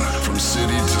nation. From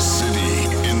city to city,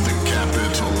 in the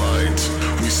capital light,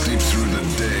 we sleep through the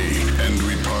day and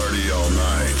we party all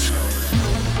night.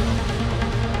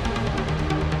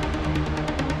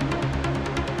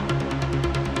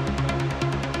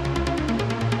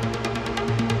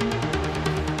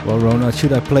 Well, Ronald,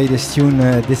 should I play this tune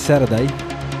this Saturday?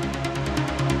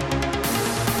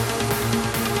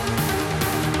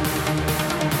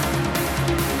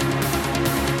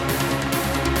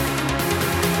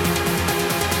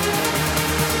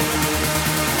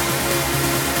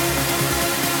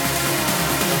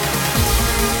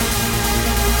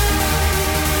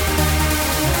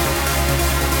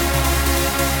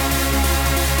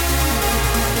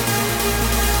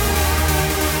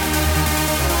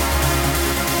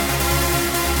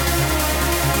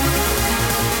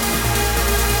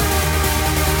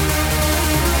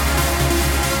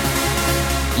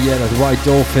 yeah, that White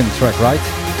Dolphin track, right?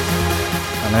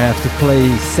 And I have to play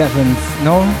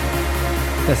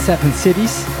the 7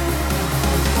 cities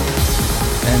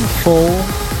and fall,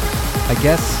 I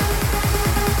guess.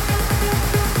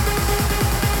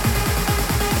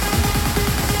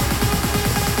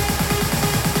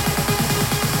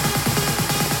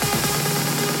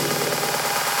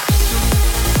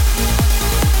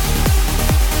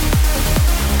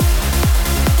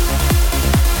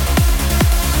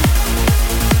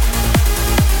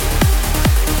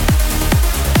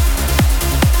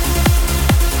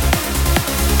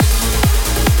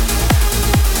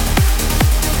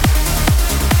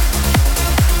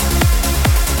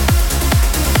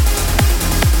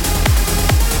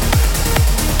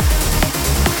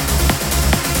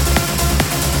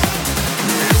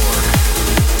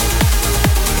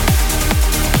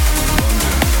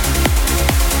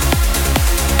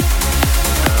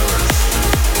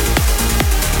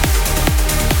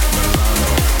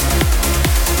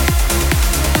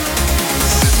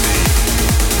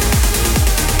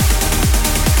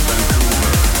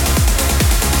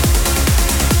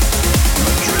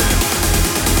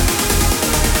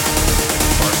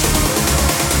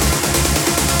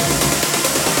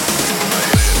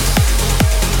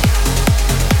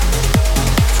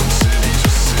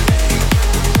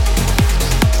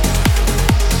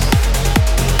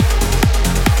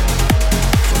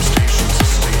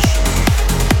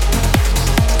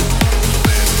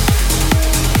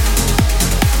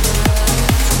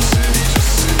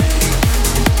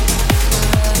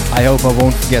 I hope I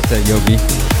won't forget that, Yogi.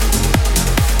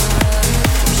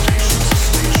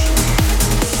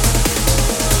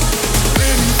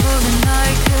 Waiting for the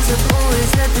night 'cause I've always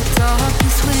let the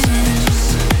darkness win.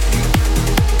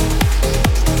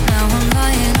 Now I'm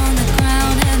lying on the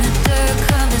ground and the dirt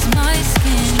covers my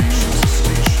skin.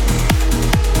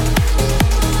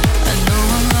 I know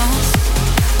I'm lost,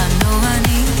 I know I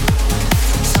need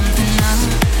something now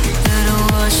that'll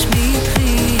wash me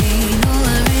clean. All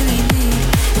I really need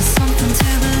is something to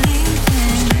believe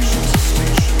in.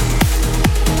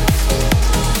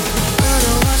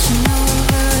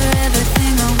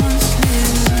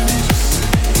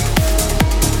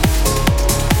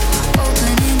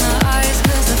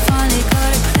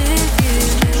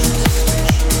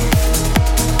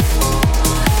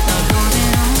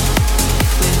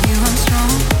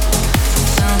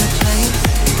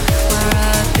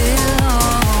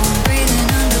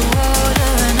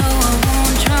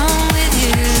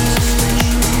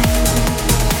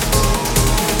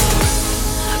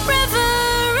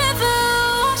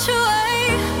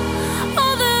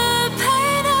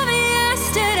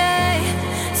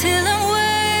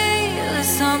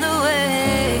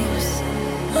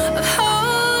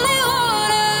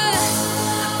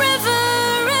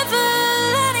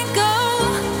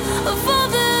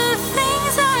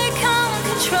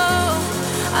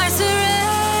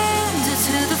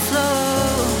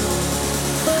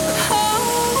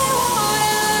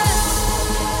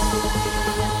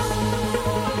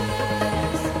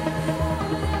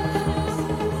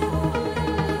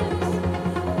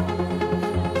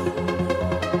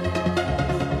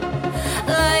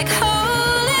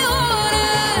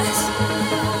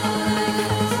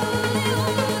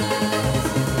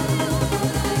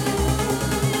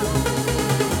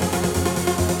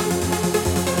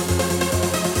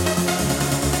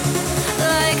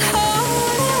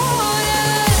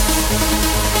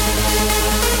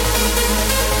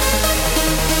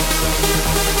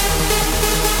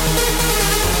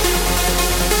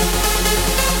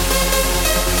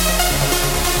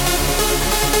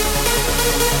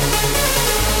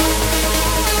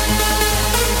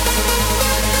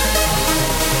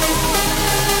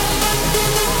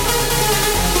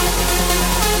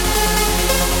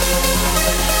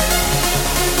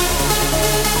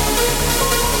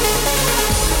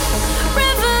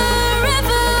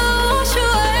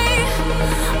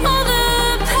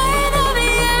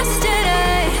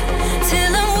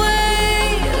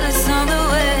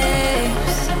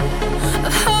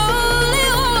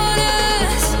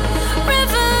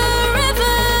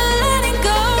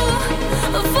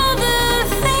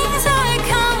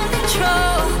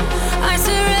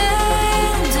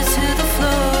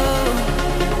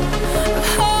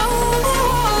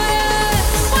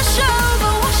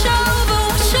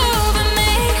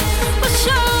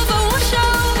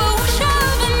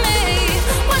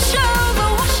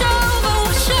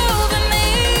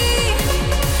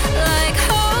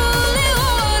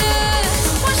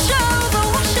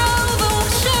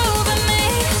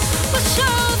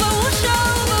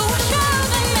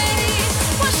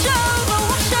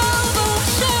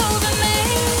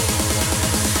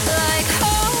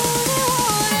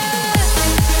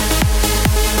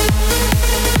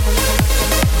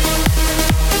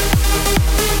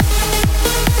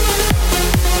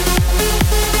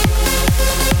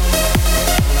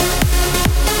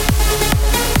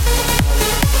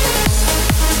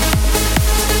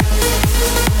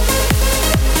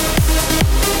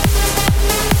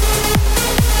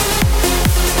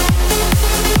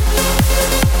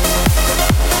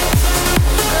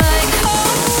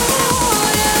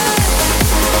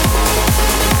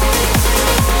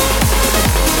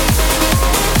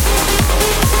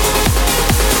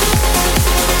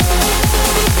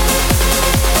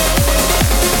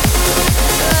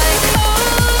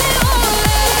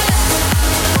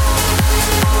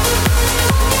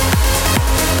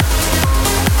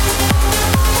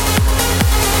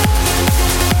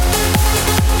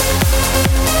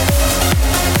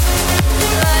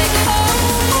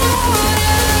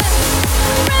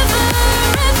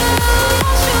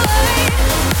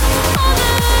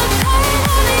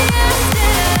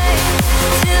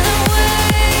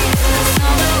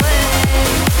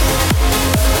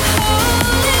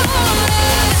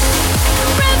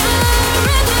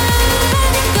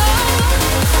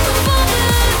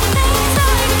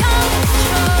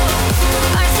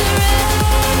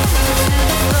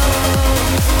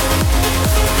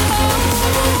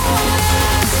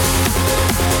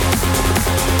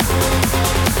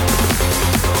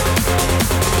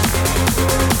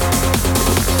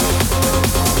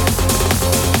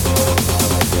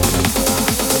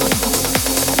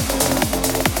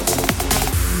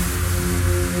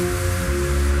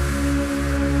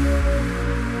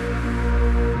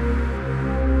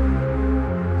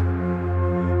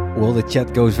 the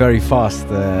chat goes very fast,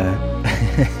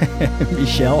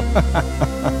 Michelle.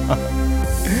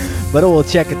 But I will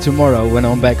check it tomorrow when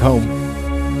I'm back home.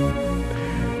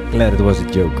 Glad it was a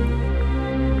joke.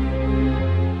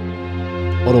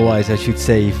 Otherwise, I should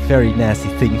say very nasty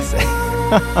things. And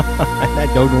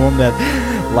I don't want that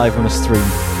live on a stream.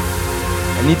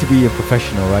 I need to be a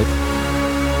professional, right?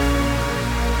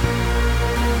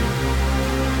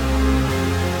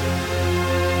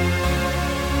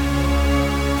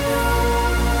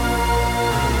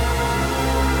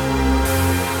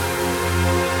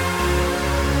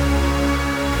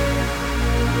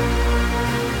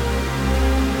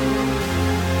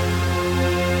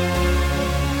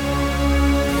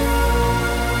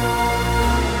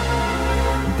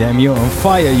 Damn, you're on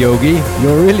fire, Yogi.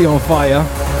 You're really on fire.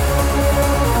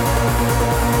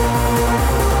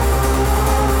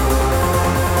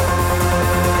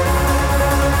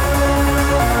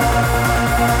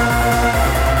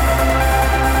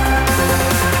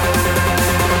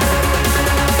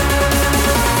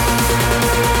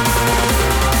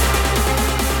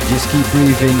 Just keep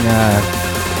breathing,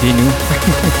 Dinu.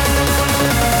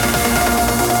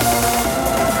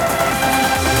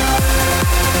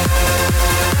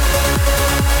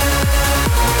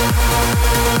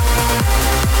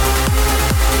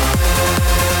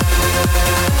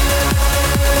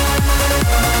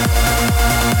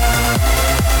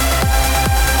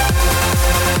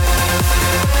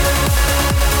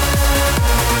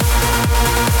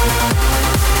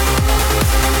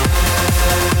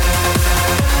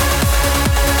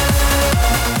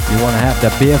 You wanna have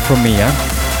that beer from me, huh?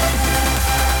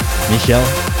 Michelle?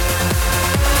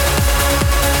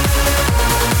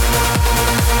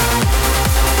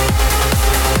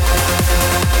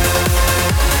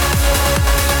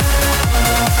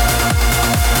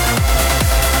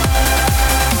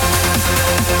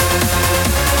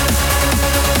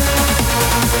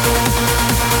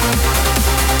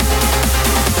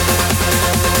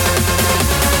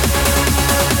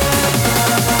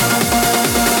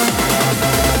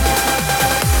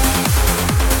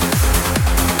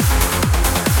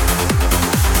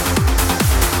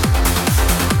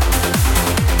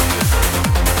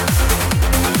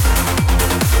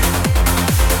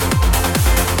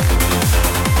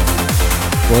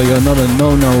 Well, you're not a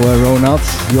no-no, Ronald.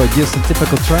 You're just a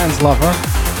typical trance lover.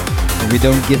 And we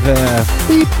don't give a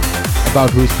beep about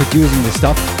who's producing the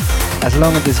stuff, as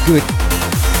long as it's good.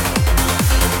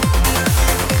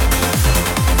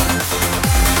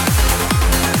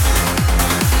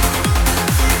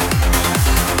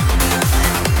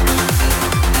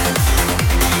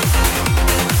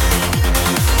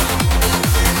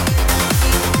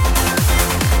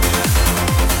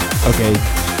 Okay.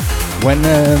 When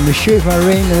Monsieur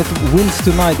Varane wins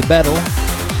tonight the battle,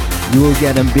 you will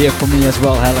get a beer from me as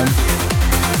well, Helen.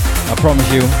 I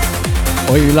promise you.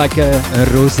 Or you like a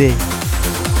rosé?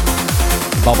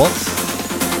 Bubbles?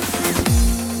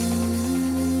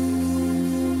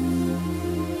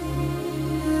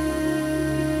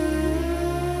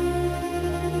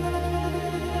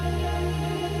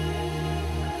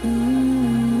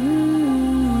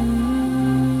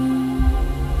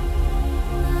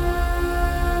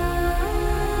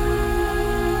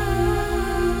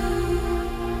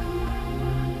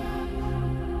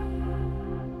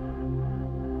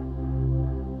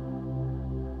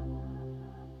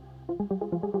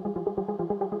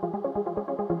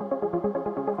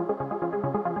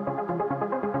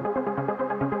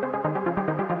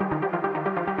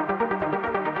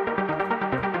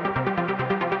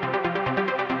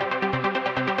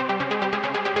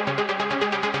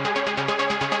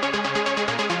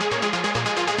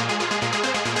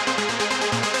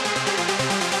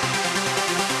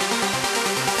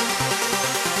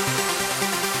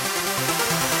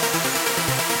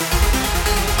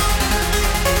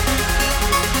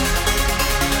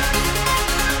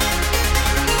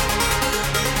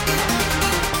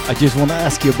 I just want to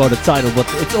ask you about the title, but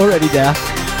it's already there.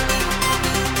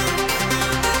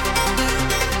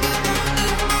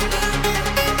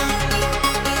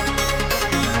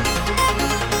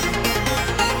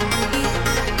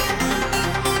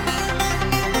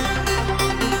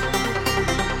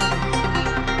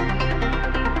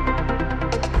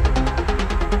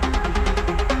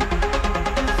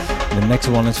 The next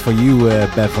one is for you,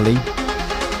 Beverly.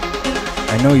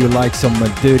 I know you like some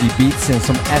dirty beats and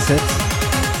some acid.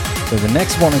 So the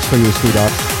next one is for you,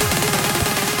 sweetheart.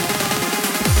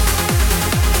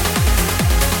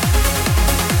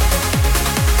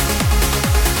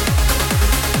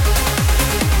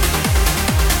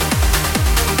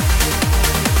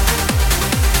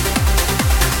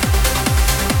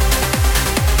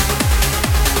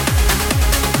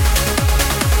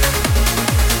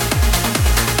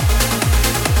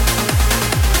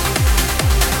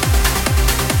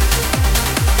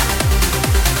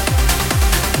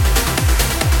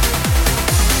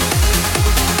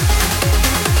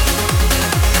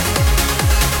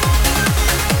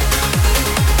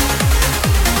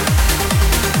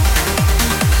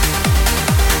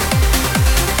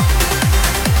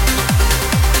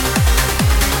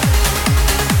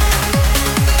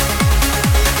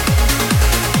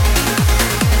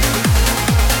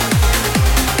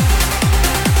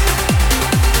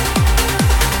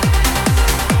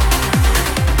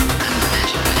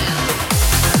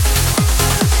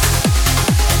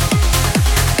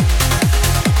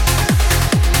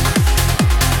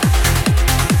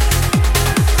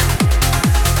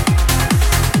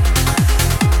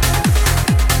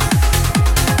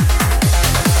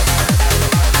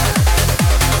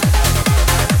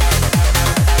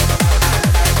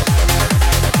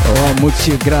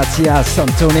 Muchas gracias,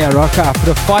 Antonia Rocca, for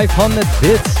the 500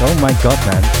 bits. Oh my god,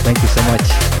 man. Thank you so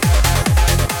much.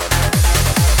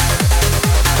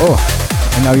 Oh,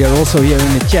 and now you're also here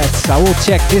in the chats. I will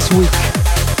check this week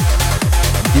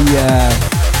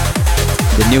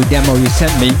the new demo you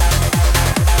sent me.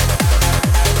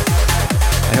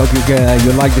 I hope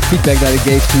you like the feedback that it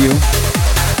gave to you.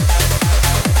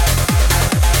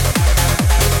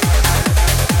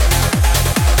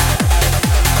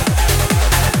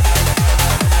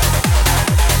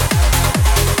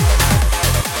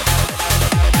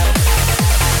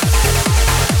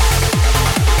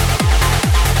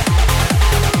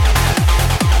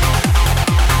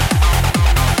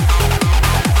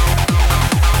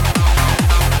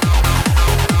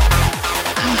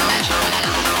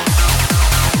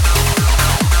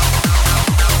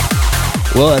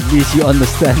 Well, at least you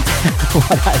understand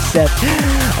what I said,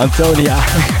 Antonia.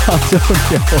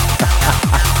 Antonio.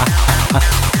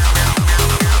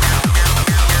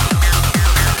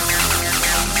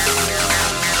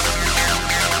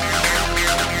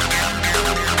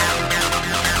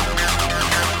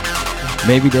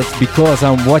 Maybe that's because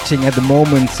I'm watching at the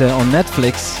moment on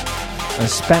Netflix a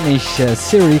Spanish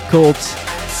series called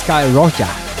Sky Roja.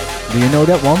 Do you know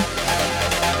that one?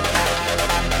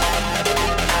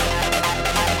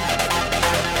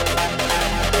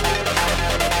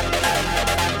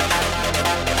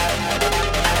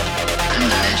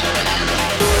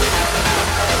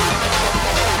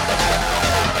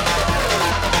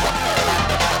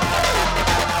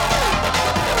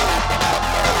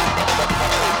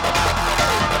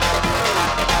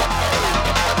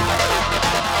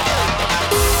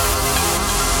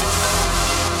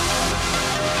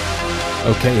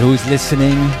 Okay, who's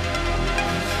listening?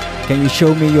 Can you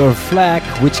show me your flag?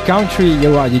 Which country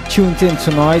you are? You tuned in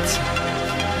tonight?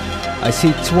 I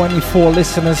see 24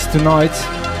 listeners tonight.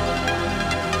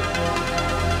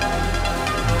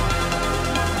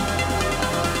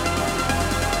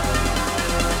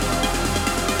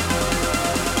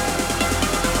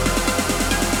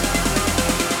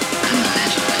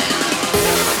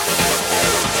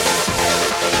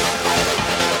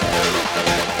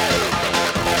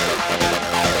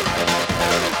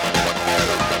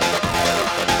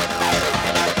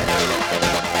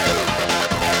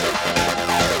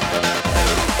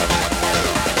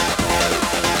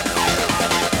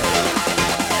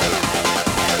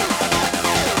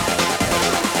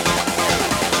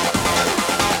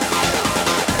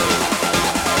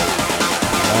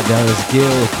 There is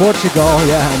Gil, Portugal,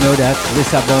 yeah, I know that,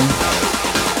 Lissabon,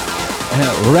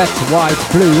 red,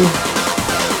 white, blue,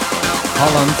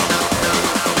 Holland.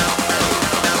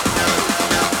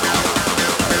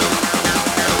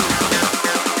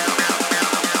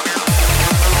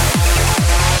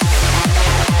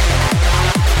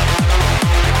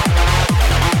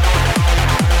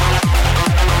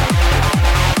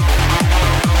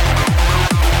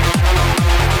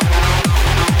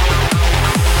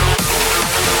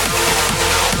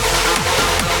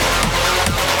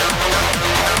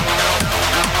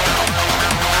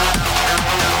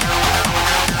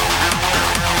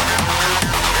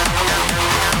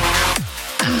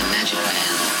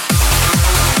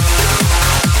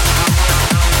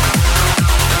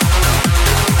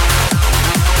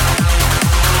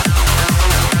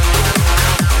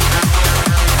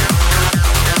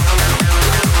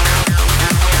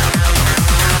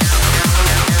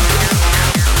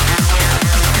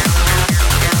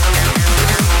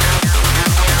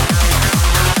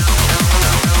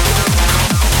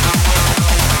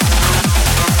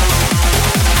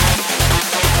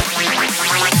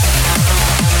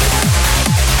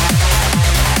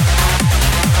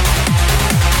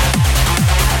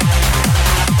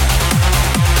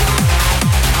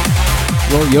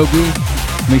 Well, Yogi,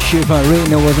 Monsieur Van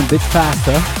Reyna was a bit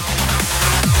faster.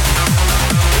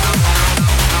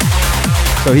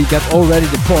 So he got already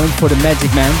the point for the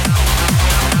Magic Man.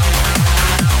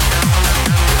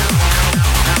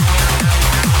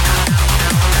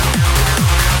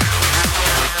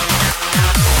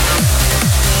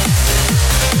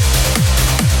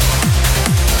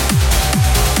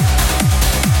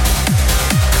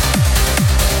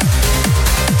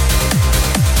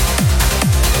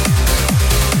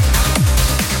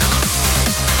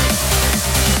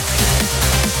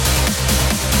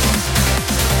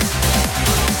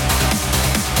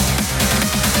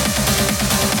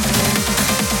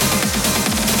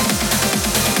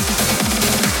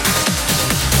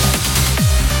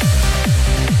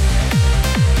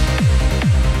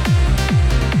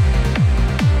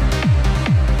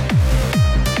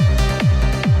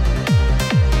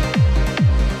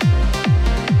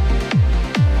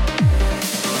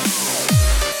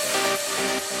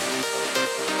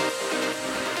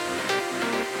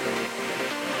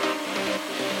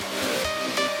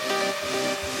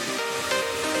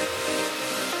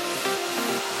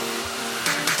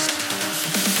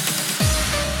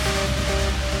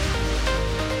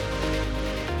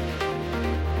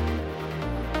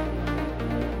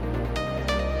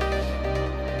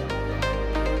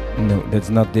 No, that's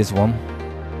not this one.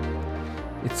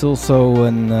 It's also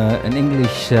an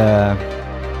English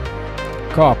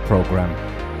car program,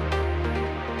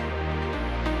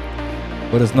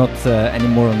 but it's not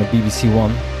anymore on the BBC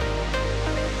One.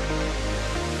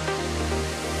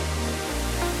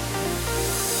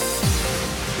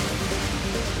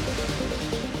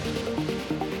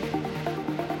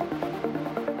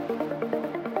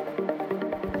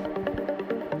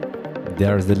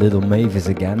 There's the little Mavis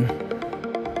again.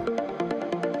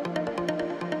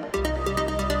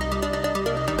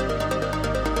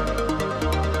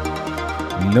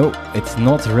 No, it's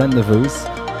not Rendezvous.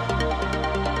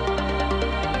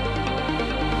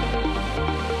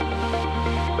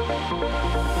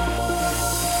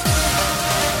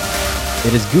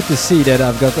 It is good to see that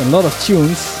I've got a lot of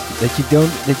tunes that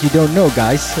you don't know,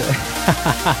 guys.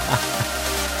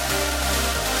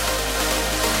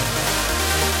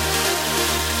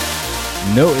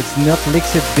 No, it's not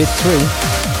Lixit Bit 3.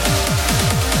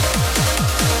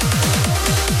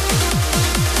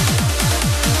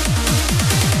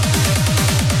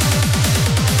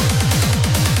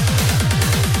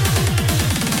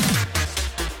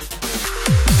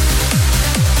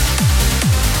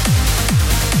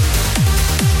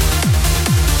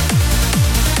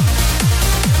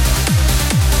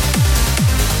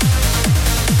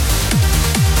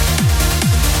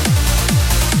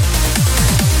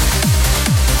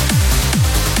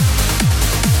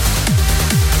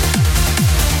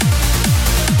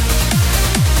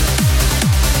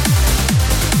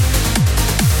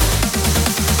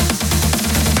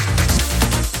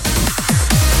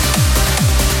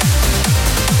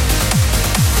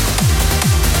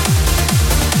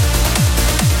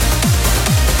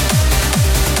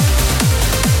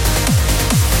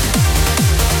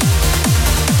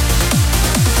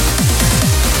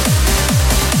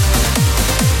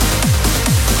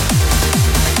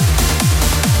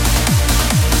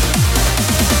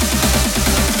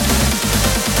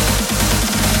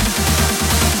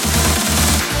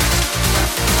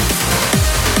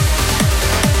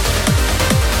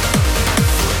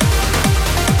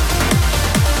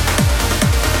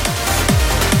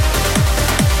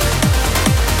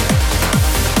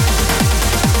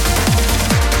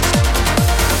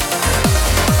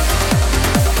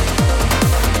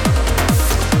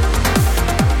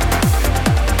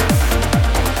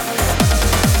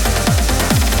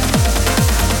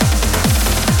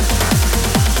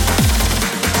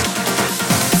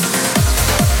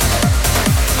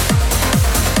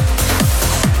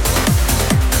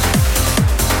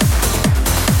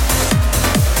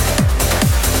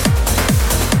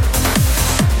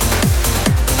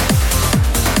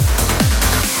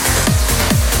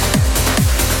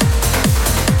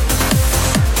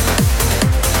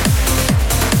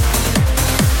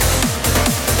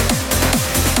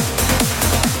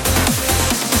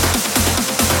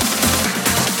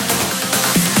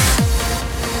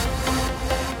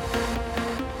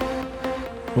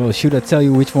 Well, should I tell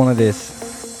you which one it is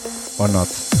or not?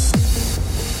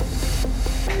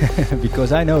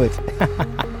 Because I know it.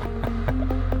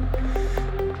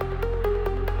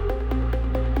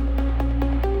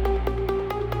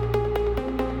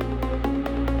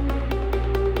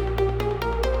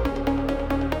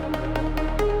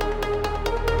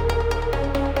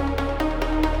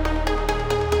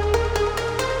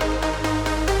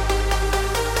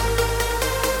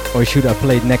 Or should I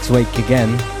play it next week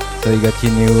again? So you got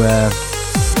your new,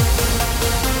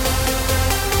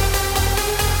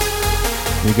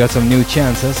 you got some new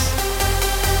chances.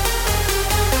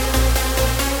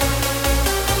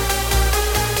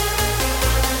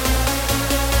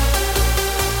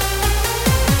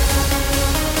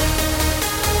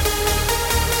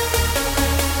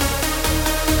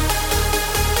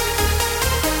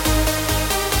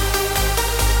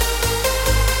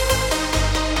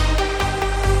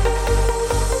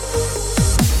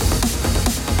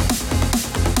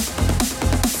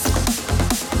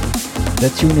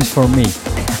 That tune is for me.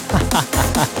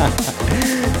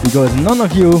 Because none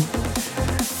of you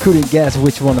couldn't guess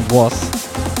which one it was.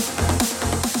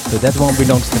 So that one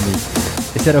belongs to me.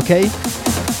 Is that okay?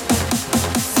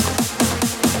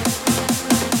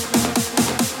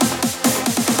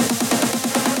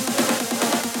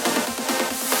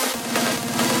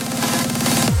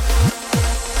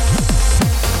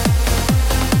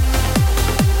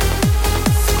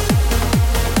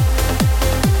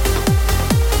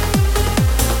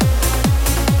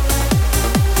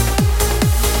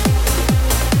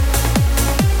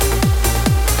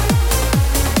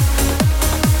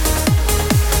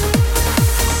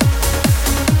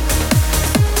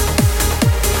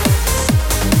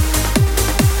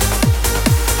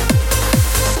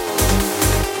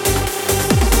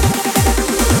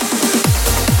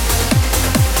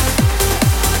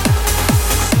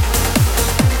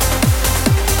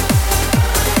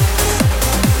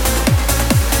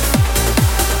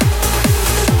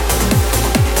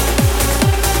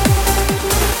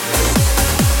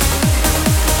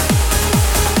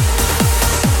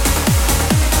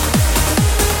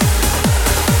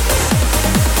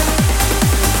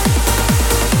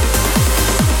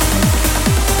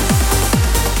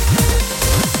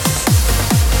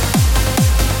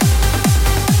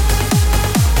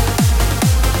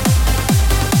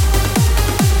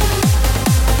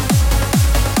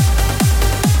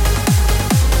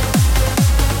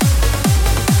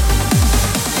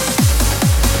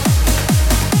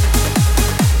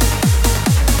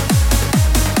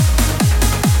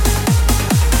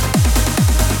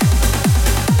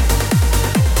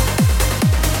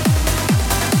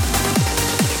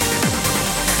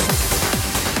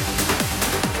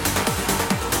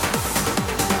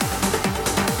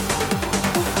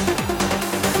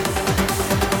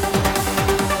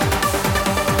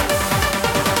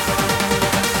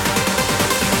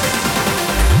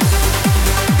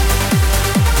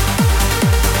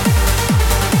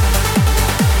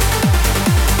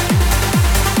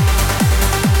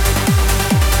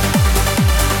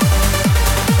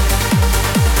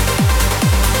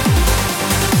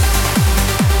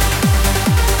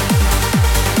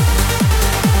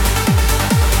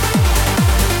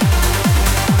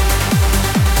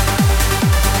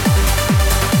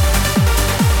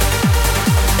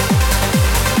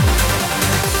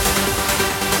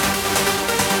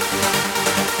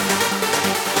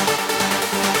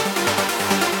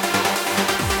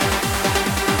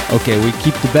 Okay, we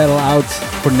keep the battle out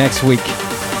for next week,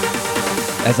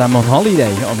 as I'm on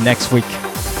holiday on next week.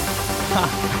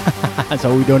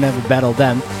 So we don't have a battle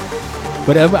then.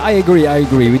 But I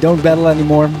agree. We don't battle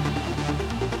anymore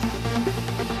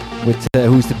with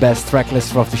who's the best track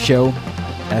list of the show,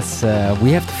 as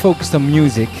we have to focus on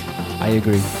music. I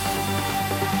agree.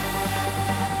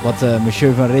 But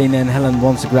Monsieur Van Renen and Helen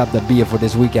wants to grab that beer for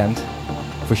this weekend,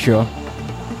 for sure.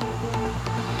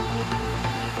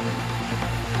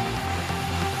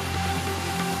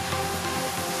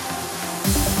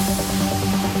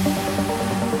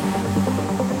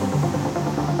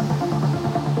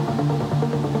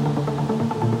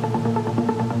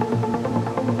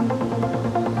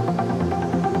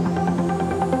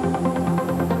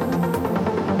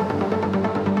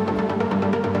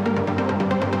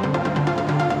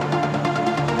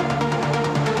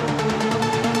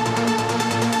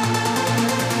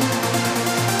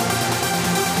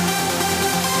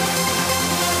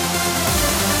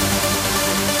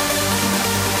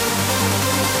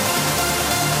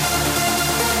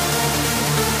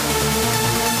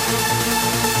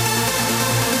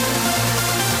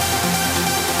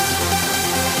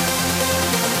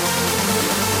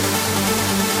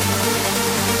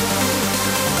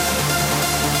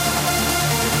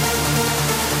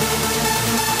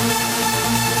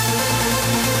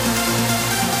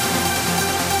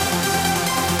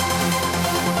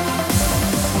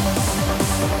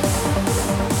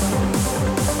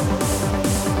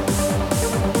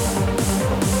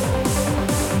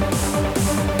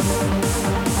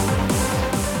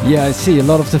 Yeah, I see a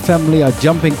lot of the family are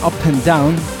jumping up and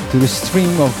down to the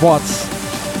stream of Watts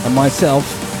and myself.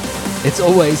 It's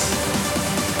always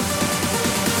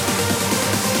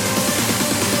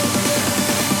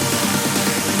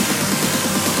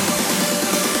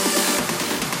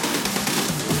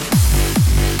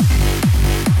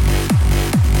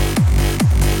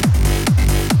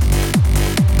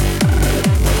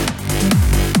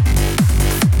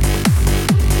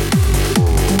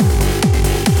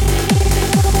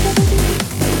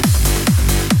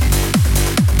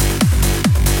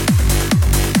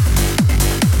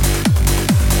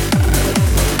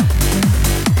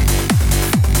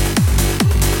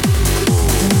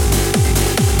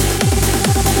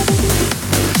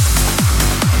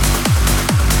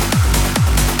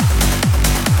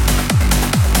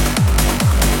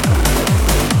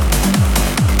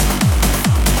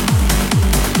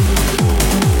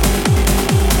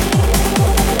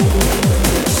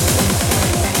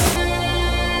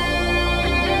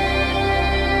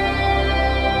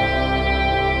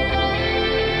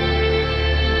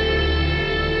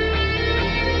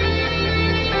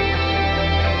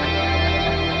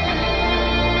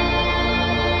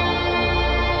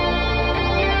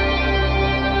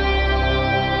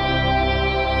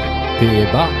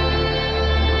Beba,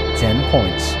 10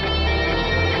 points.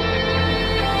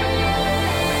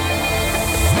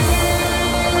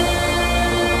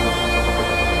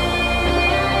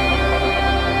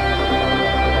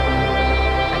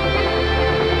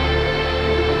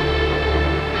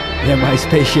 Yeah, my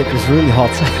spaceship is really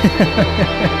hot.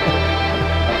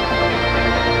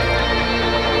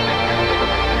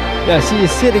 Yeah, she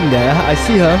is sitting there. I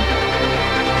see her.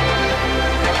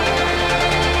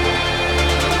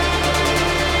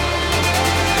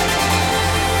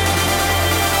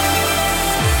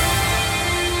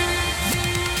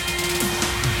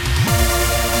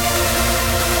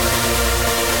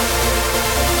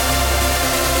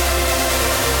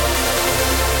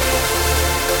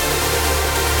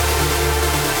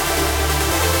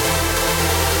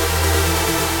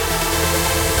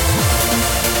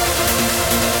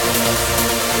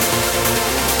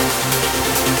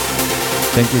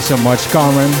 Thank you so much,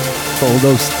 Carmen, for all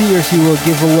those tears you will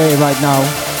give away right now.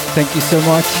 Thank you so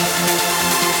much.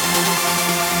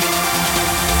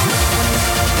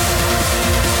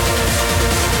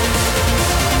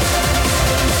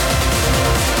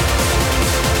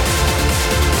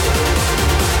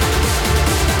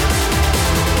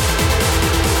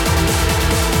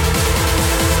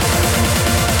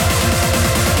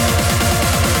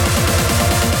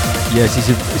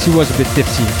 Yes, she was a bit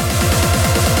tipsy.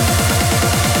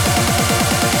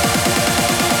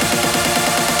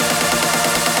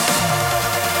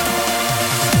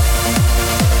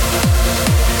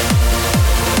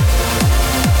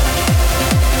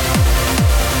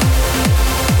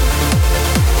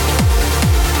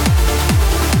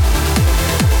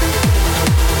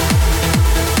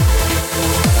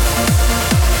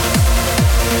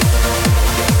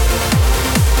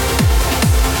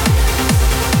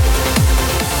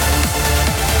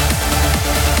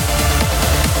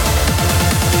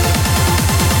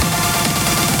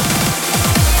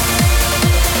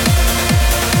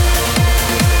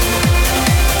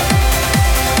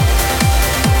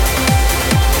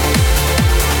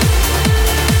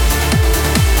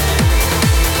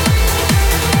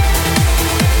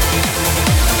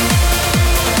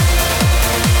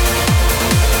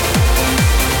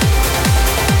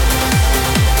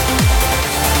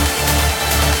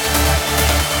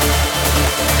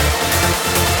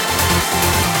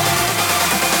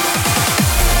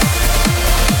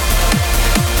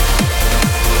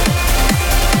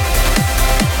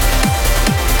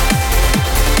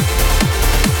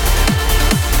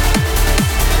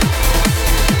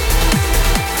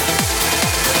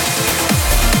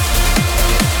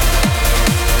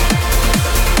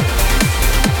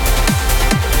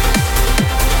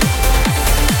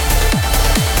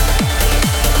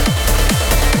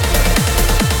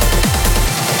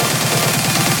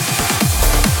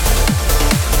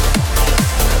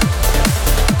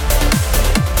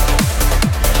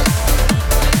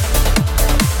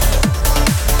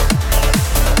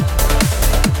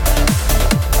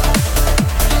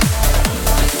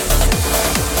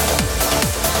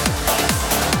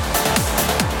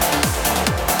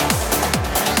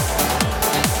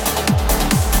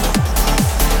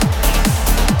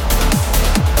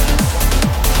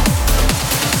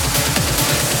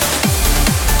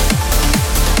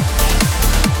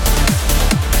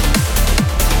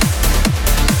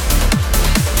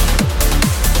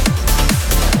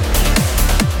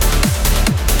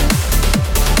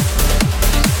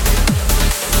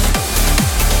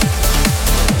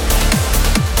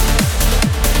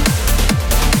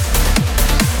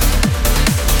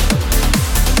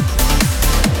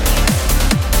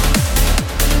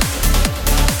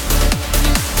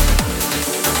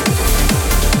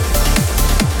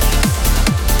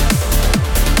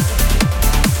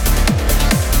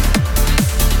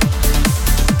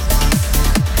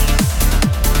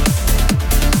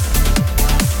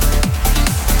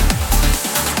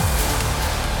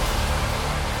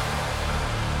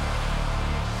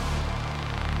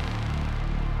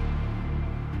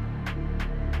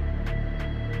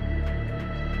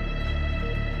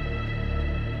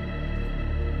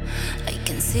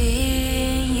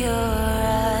 see in your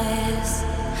eyes,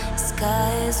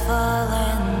 sky is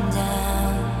falling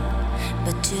down,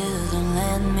 but you don't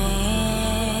let me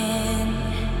in.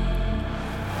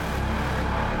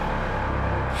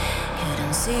 You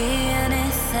don't see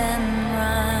anything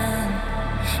wrong,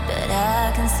 but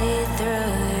I can see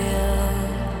through you.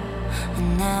 I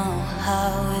know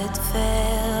how it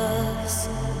feels.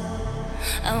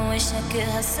 I wish I could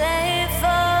have saved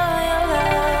for your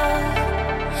love,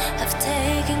 have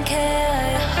taken care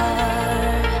of your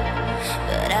heart,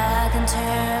 but I can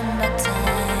turn back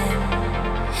time,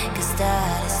 'cause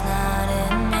that is not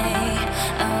in me.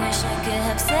 I wish I could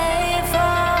have saved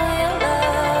for your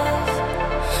love,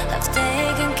 have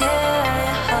taken care of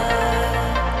your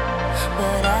heart,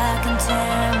 but I can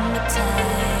turn back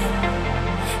time,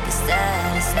 'cause that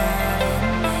is not in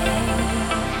me.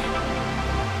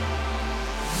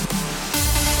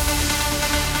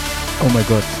 Oh my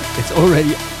god, it's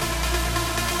already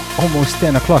almost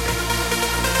 10 o'clock.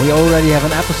 We already have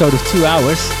an episode of 2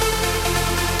 hours.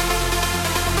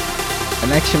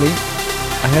 And actually,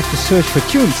 I have to search for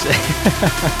tunes.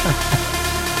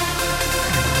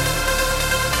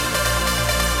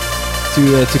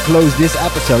 to close this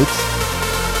episode.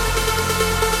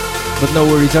 But no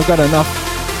worries, I've got enough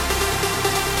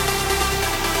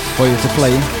for you to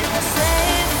play.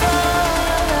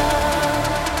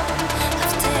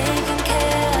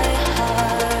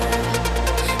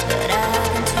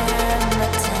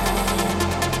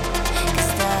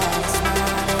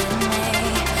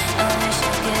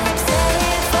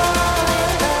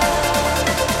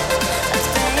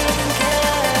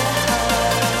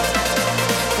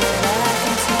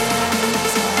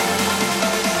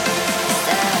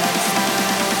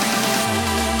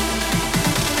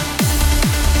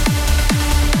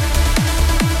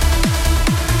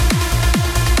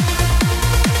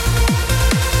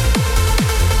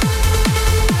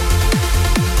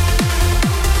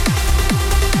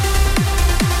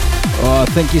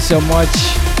 Thank you so much.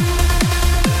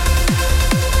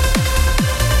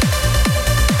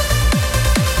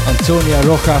 Antonia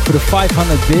Roja for the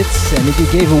 500 bits, and if you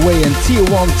gave away a tier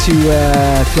 1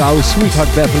 to our sweetheart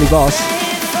Beverly Boss.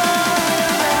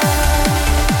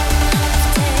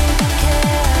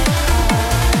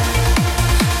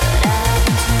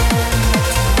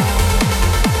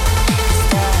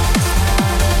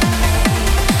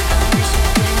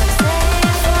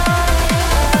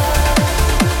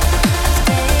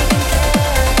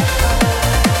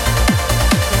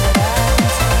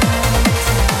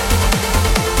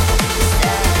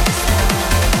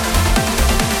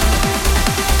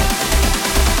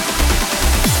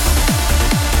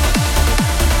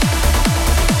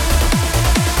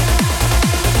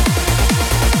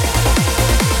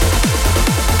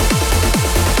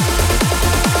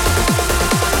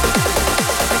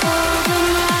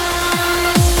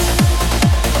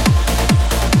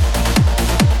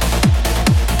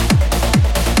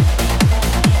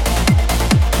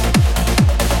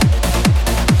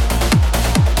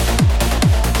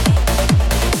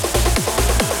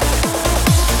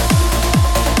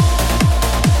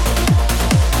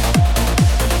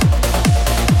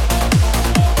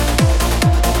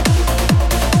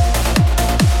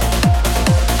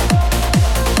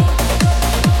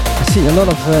 A lot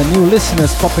of new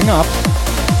listeners popping up.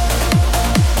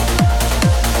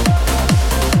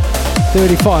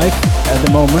 35 at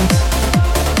the moment.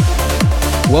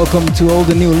 Welcome to all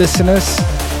the new listeners.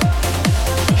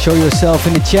 Show yourself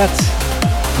in the chat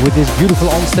with this beautiful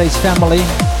onstage family.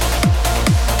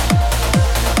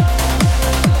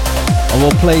 I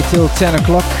will play till 10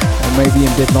 o'clock or maybe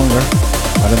a bit longer.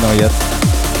 I don't know yet.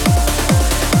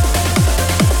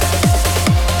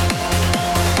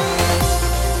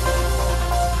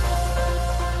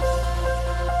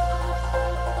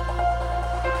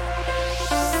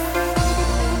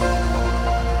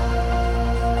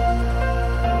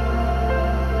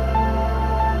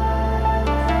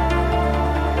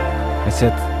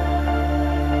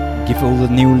 Give all the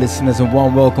new listeners a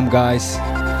warm welcome, guys.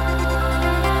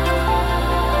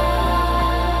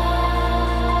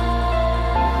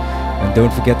 And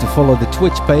don't forget to follow the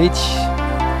Twitch page.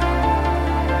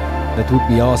 That would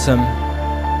be awesome.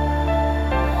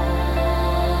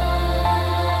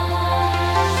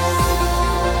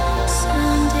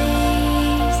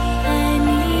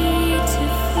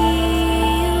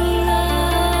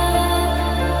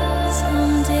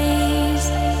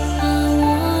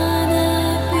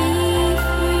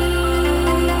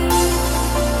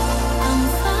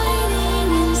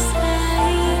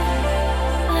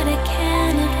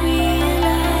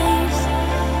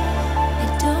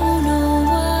 Don't know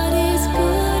what is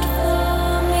good for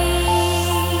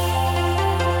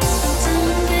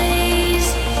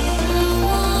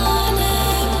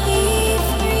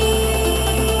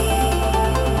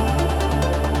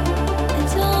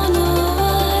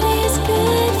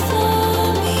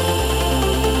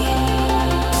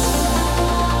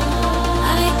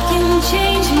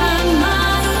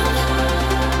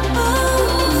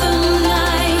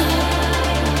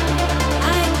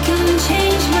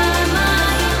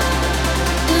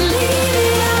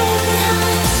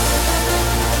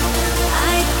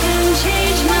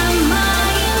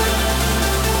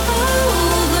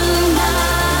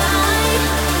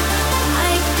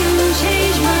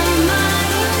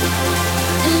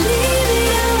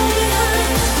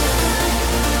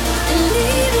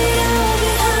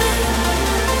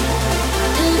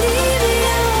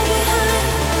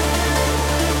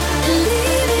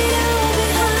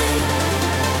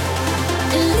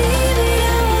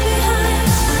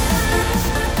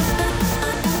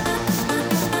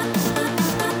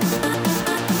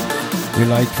You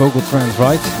like vocal trance,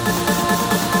 right?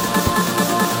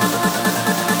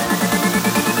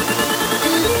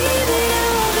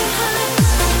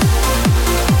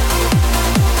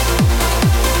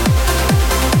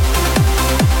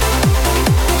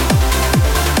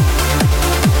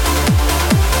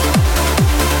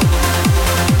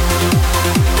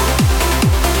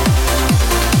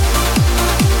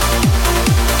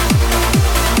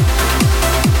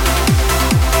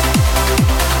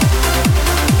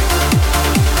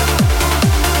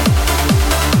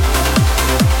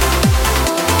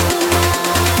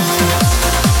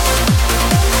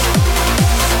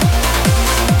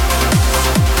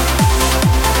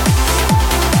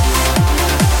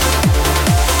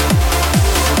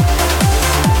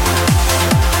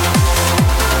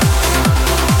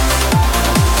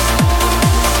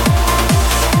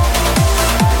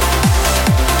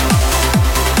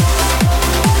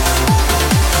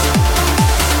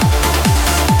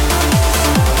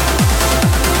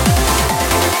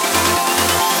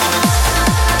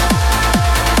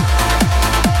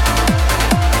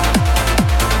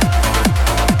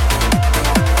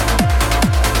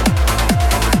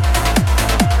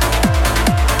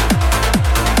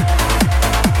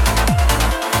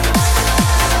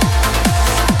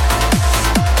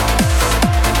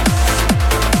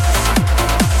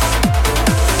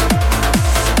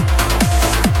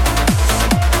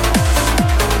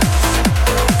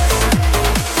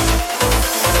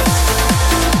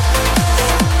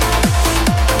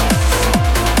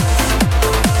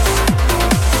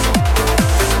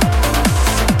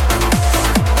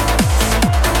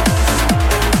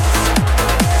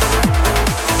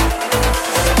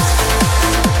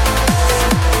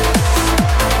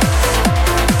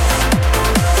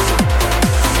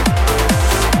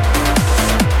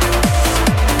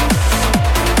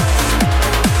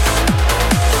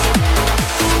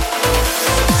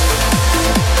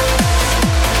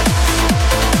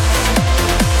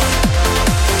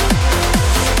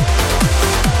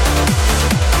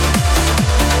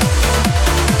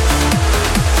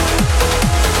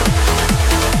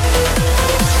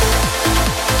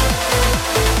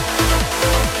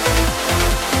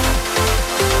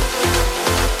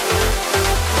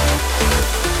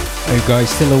 Are you guys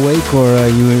still awake or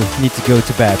you need to go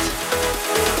to bed?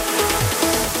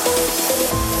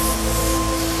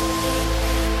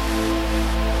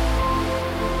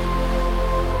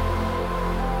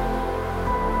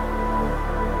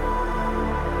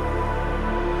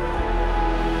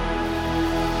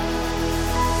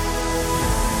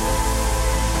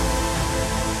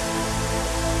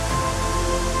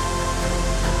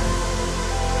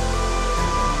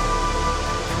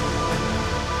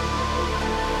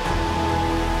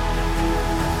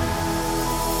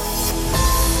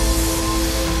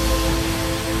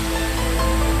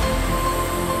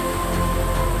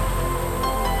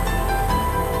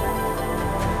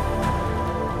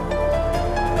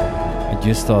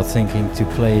 Just start thinking to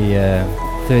play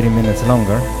 30 minutes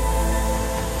longer.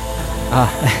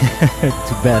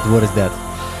 Too bad, what is that?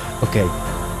 Okay,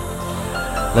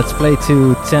 let's play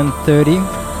to 10:30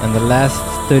 and the last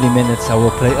 30 minutes I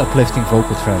will play uplifting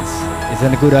vocal trance. Is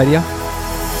that a good idea?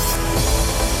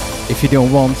 If you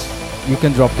don't want, you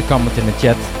can drop the comment in the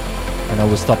chat and I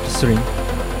will stop the stream.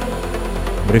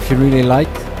 But if you really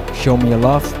like, show me a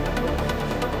love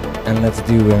and let's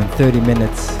do 30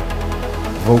 minutes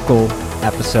vocal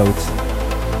episode.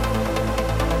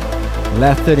 The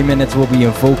last 30 minutes will be in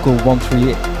vocal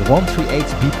 138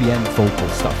 BPM vocal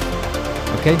stuff.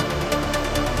 Okay?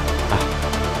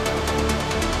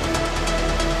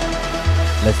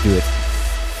 Let's do it.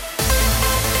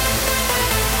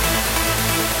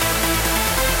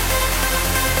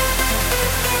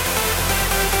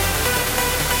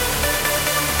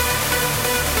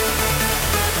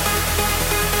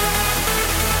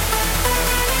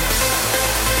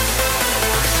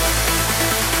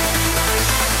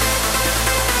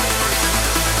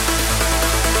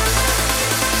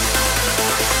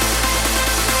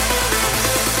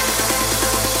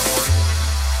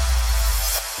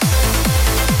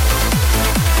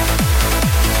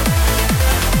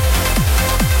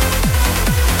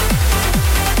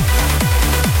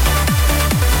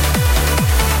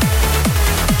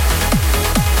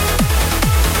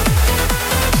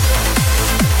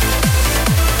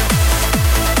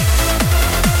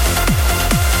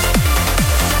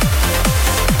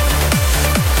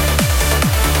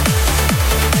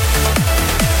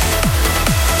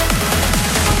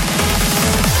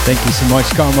 Thank you so much,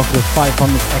 Karma, for the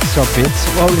 500 extra bits.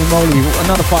 Holy moly,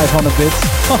 another 500 bits.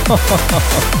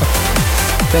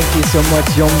 Thank you so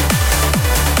much, John.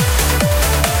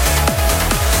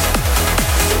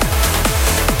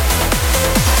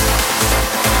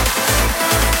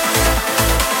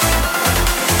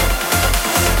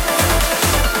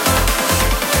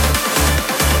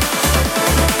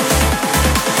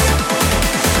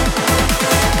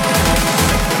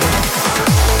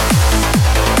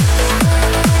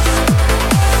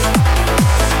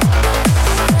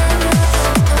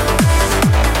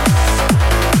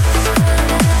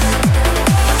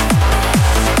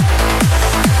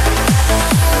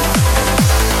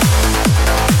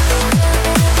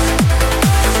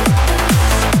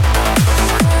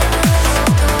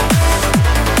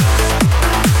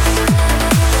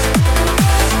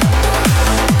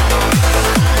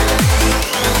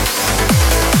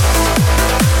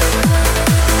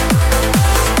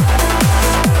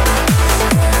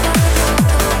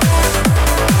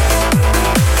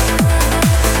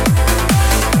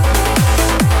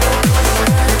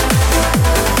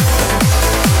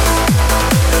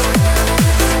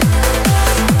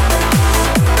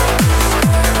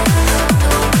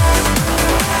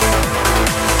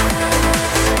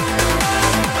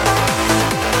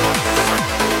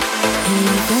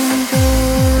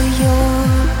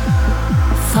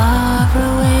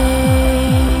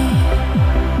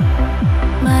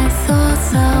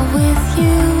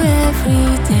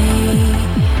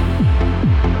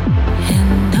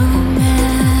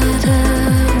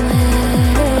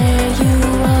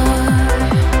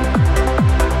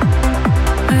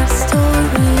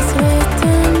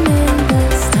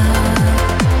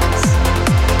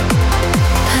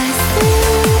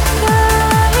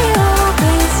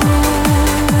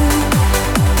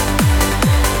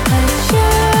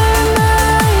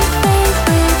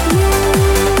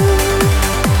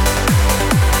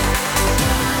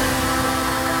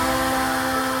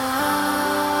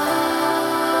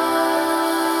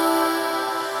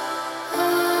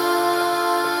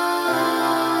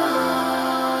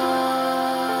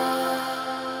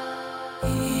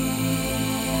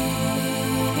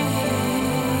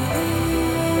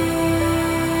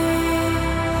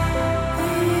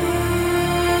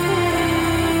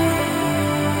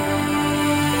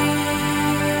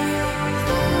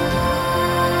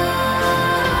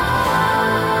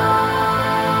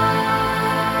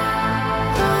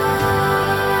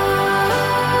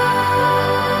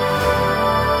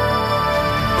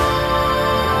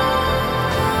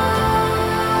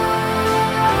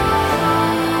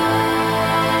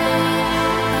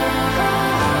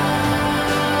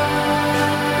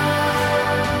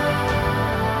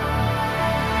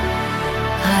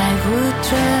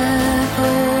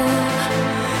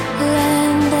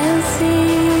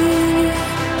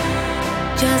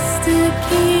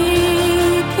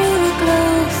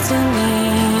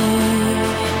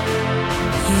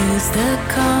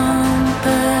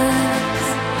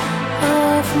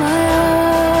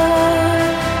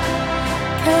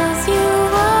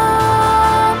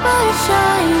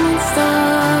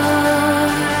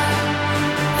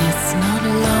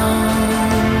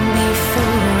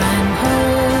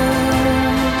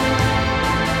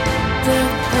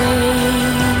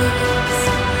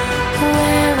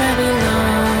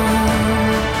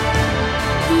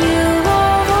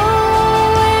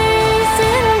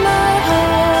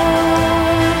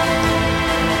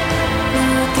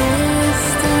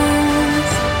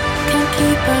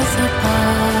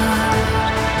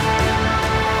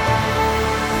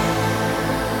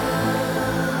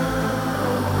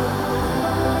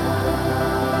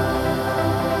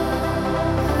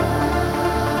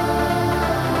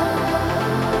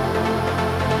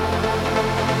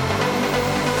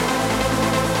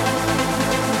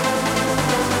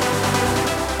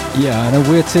 Yeah, in a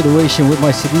weird situation with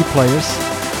my CD players,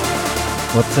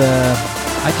 but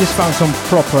I just found some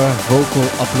proper vocal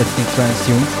uplifting trance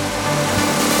tunes.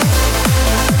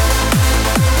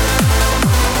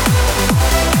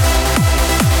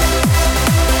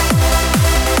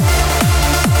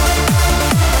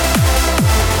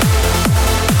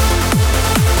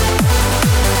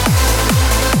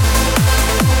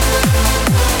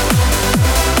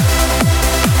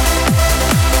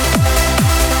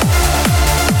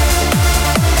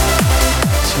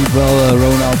 Well,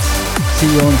 Ronald,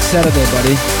 see you on Saturday,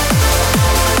 buddy.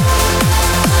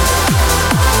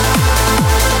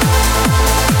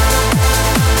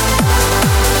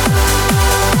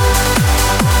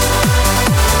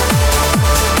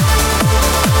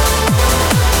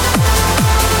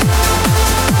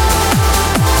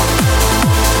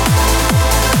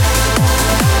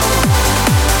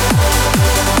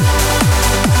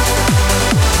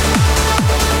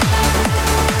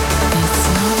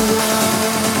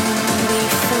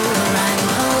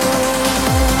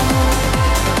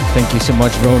 Thank you so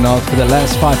much, Ronald, for the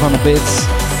last 500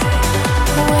 bits.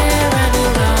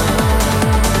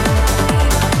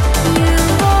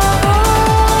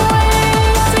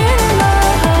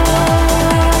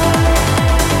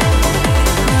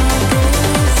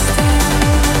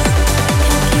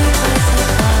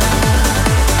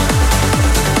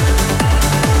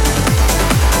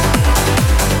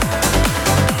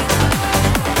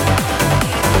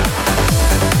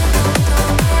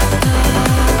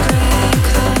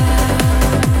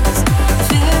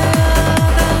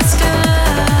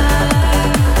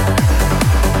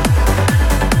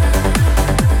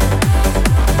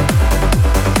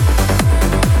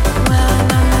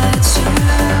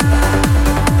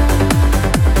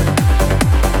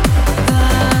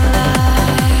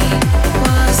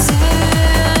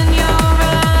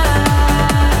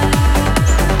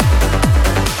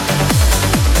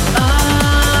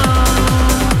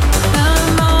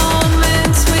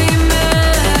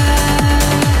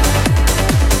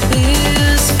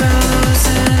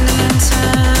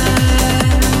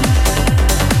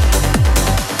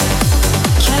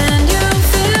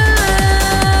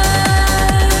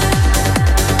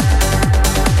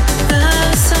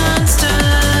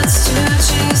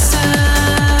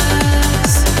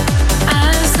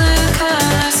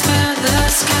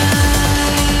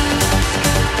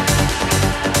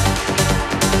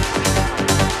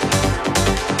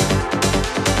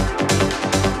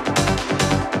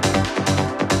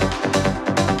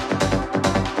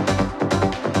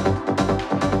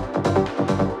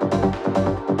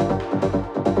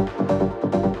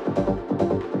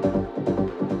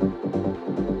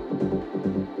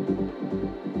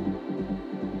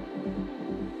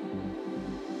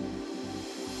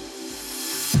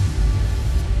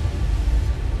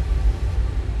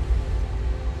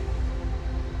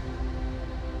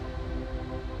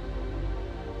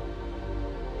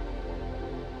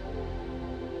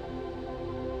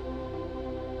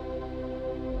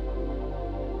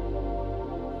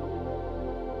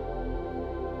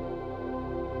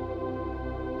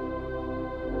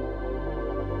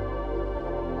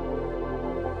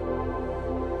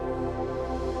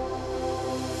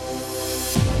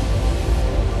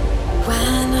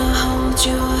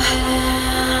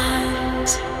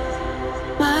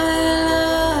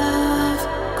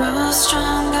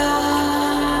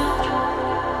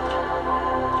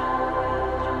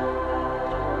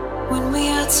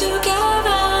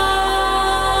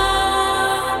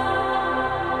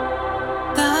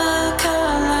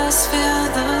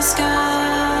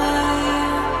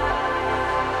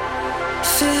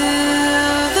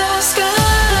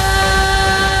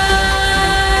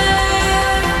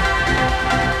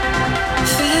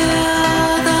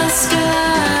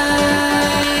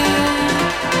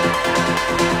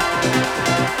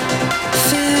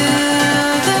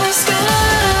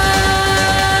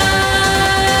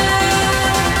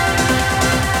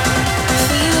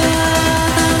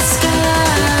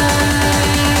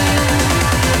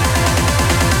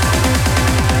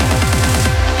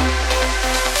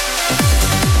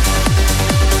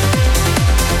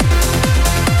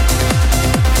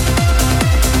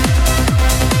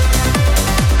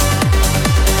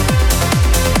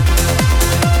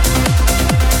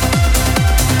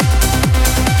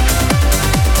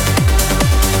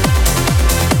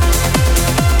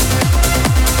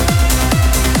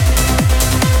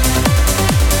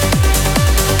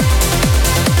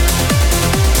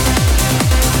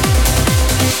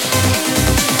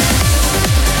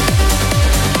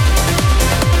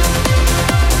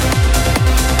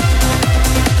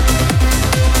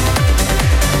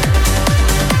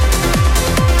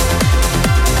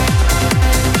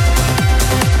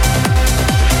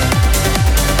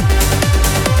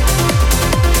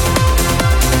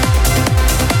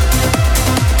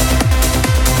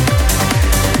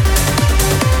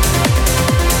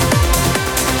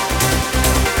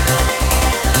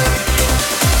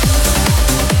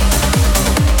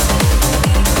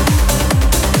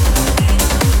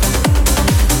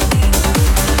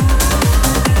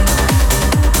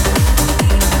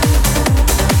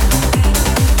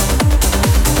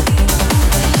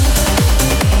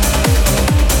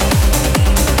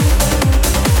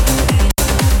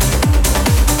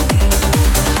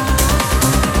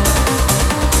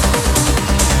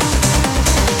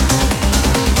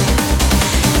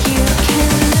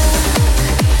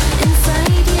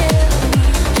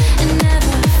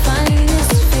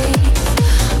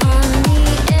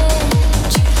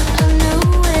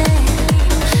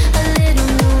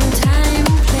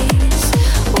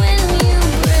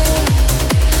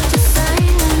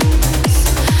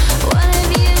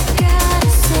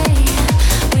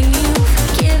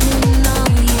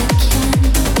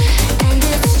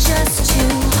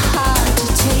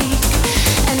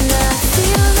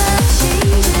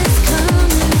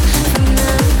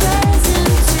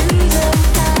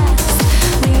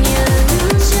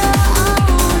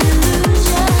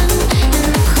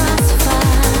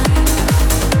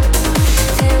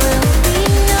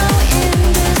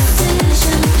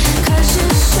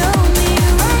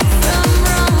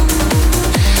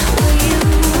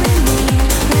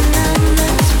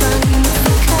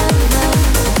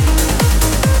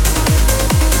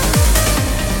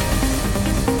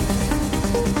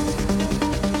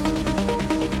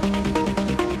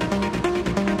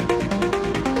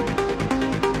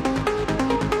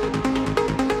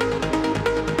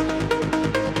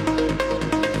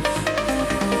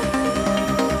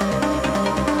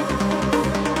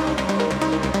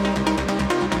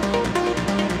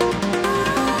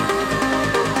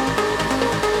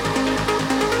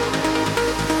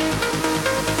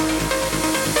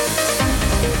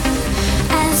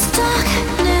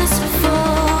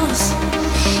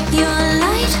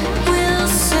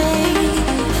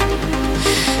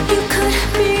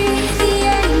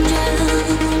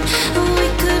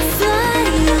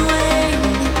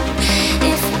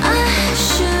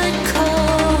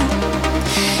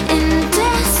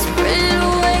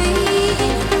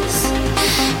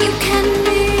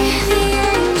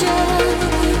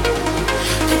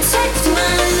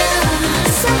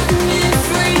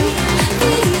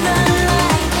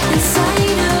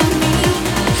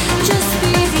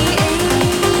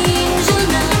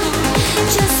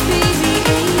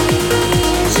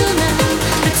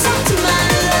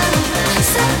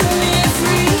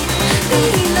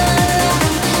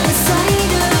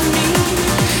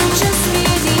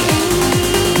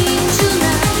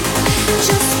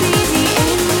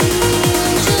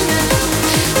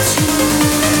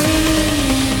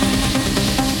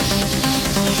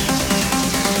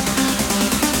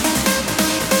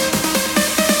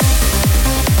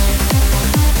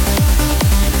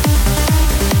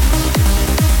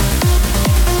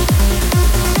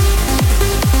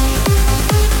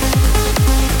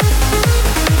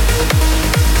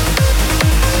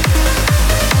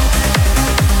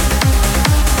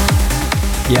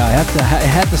 Yeah, I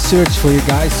had to search for you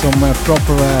guys some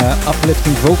proper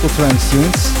uplifting vocal trance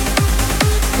tunes,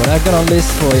 but I've got a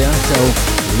list for you, so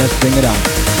let's bring it on.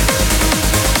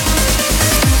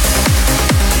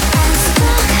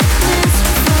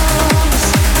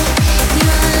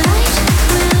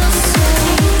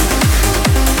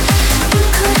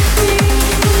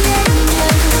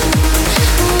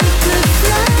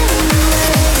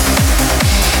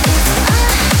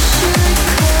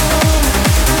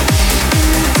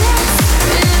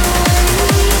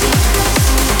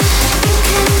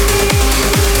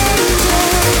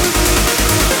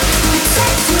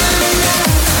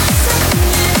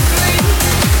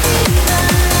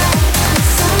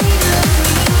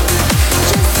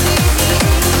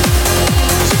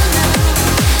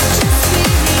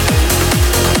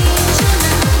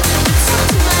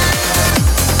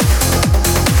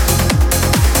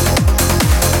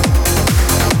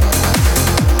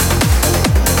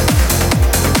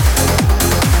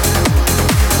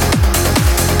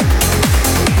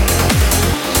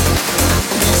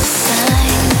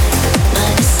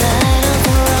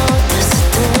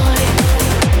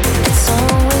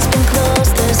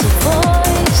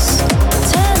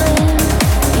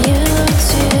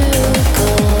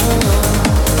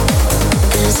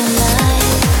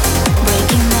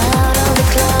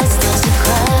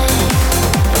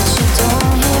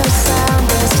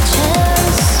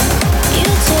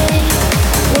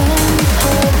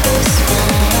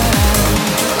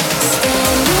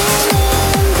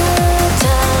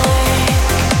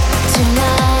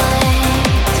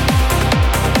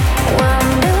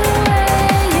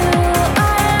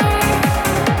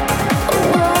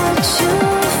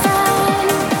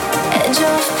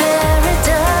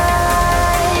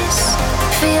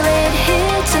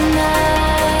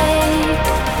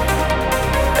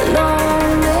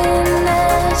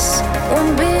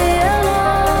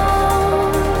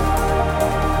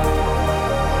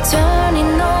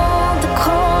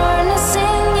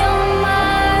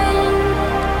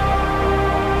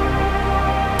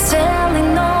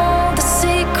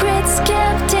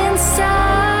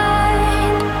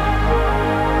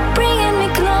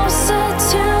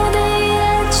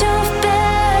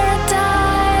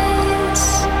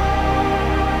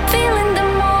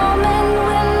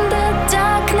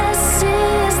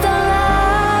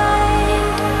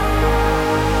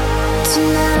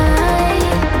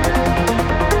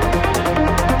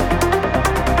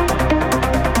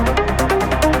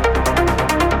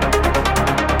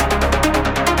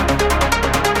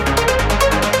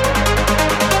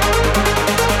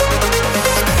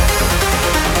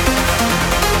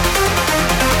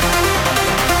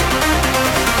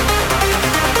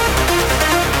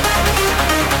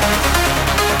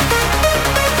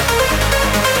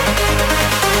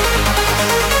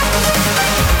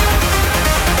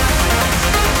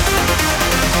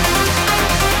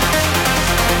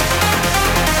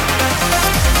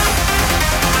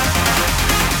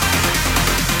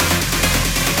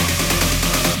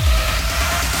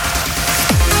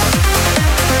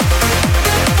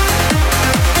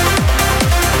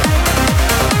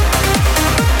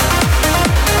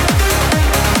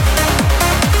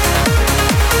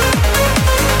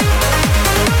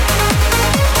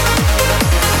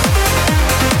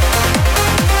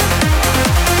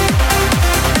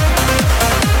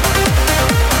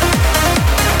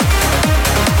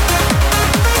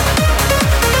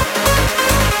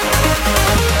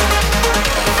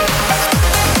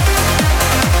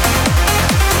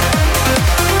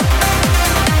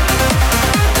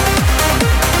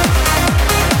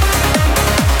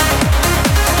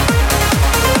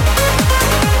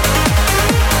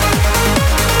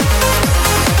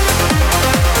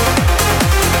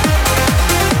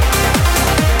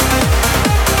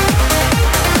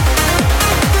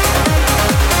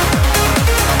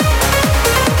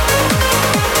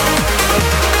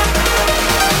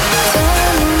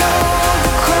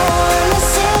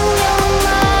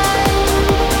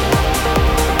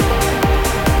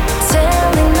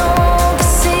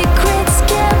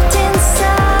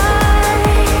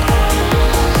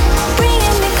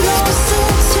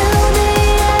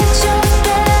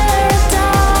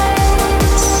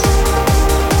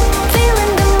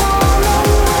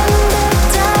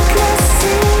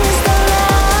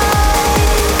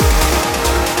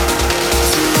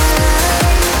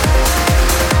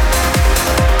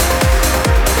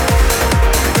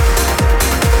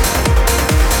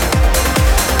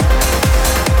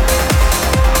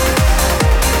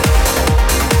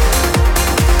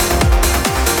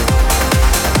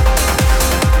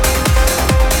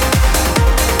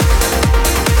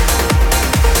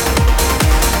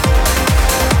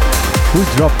 Who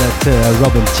dropped that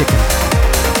Robin Chicken?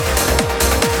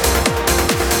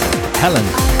 Helen.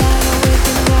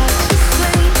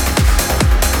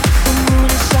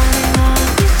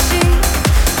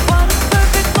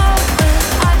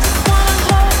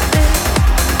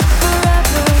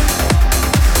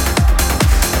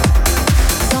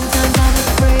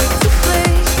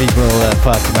 Sleeple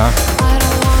Fatima.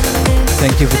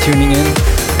 Thank you for tuning in.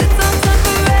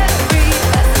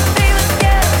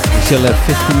 We still have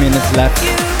 50 minutes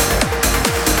left.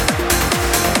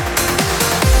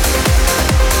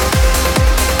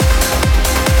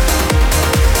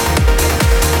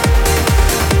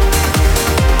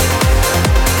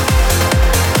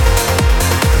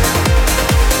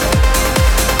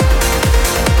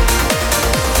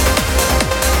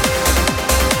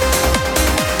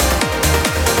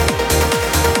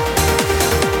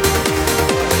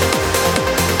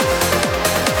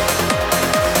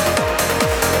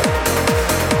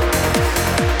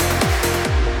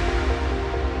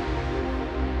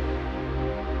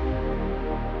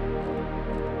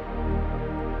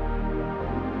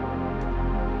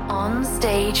 On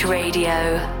Stage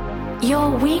Radio, your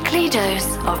weekly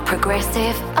dose of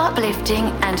progressive, uplifting,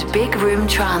 and big room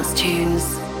trance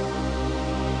tunes.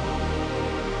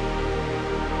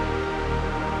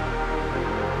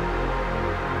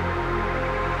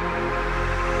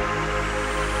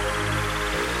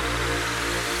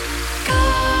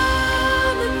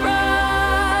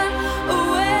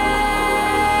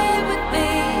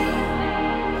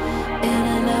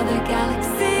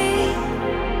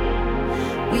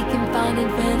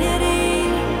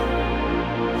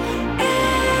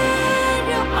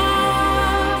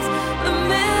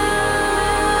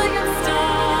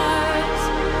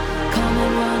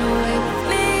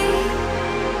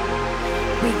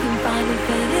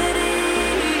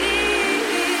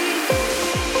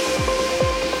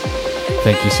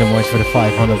 Thank you so much for the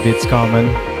 500 bits, Carmen.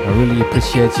 I really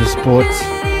appreciate your support.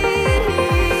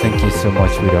 Thank you so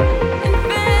much, sweetheart.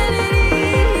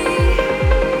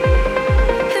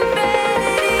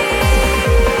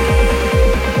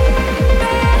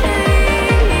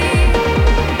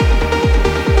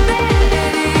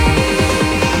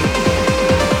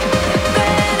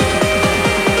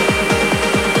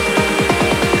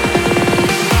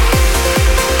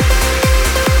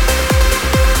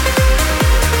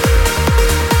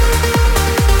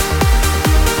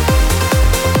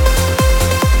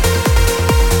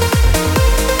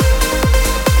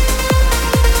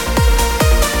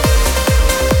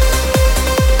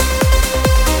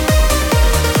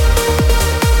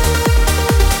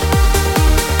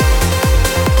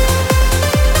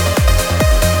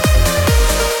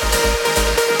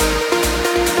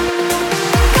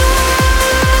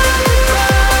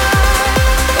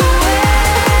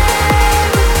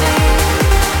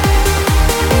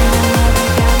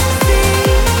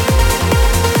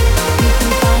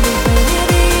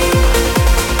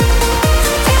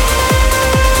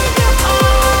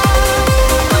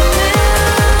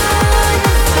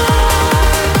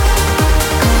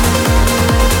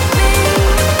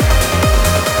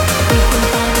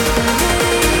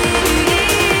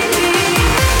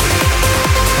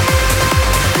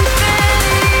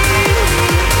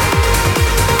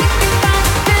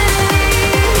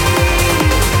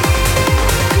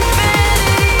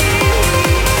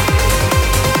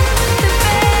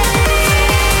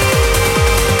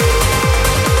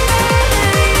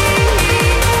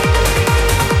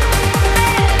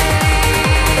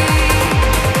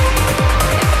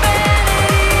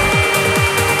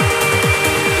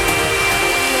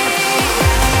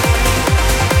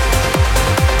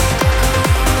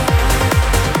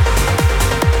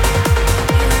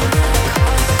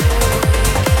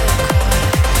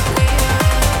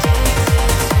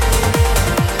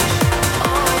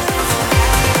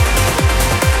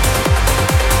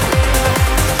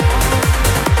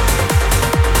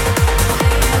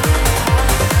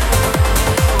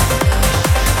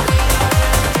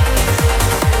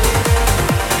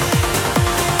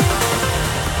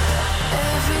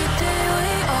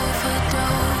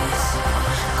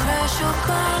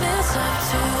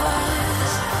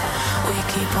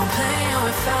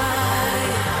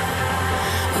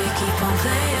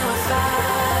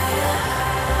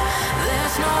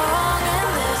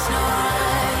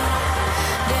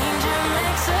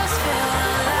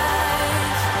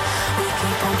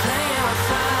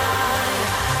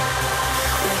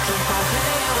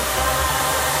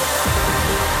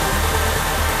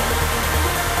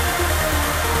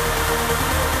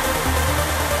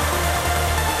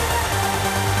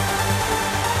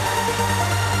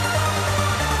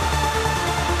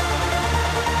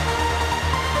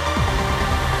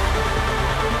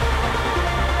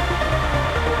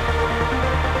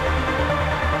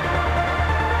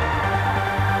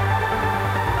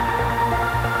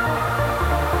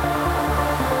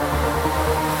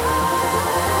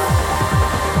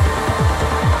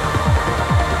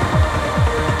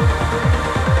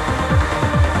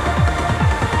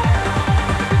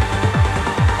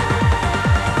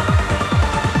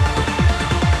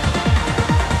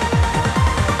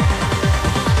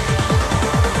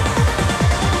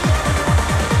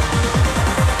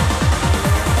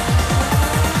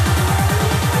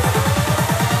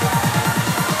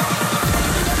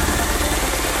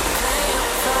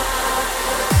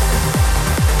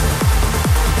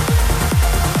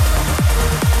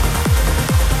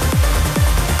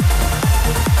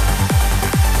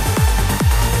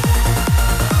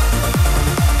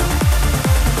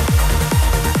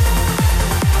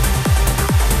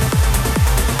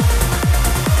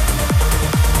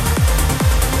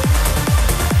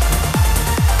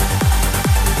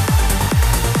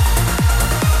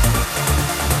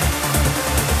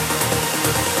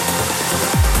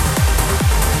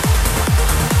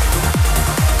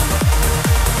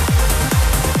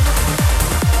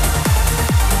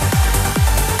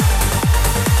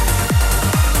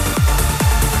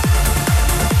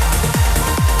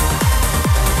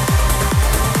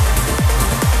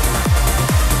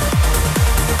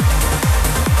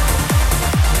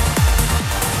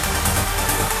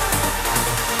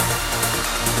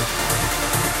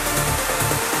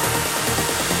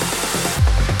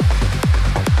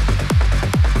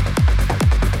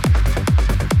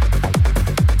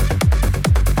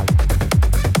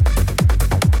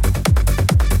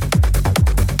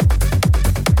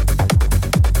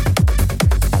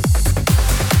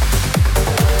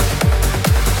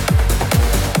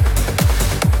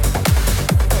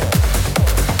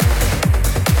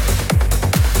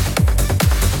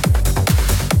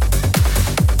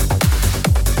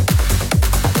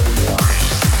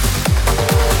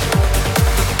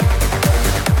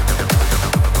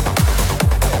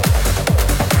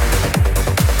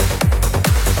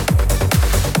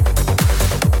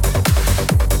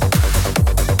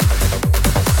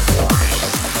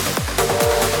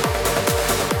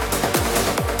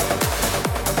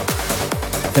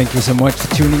 Thank you so much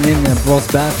for tuning in, Bros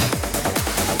Beth.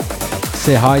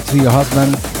 Say hi to your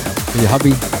husband, to your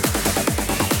hubby.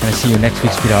 And I see you next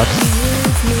week, sweetheart.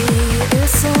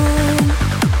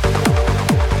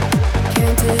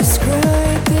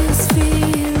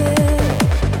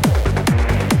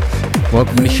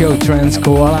 Welcome to the show, Trans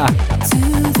Koala.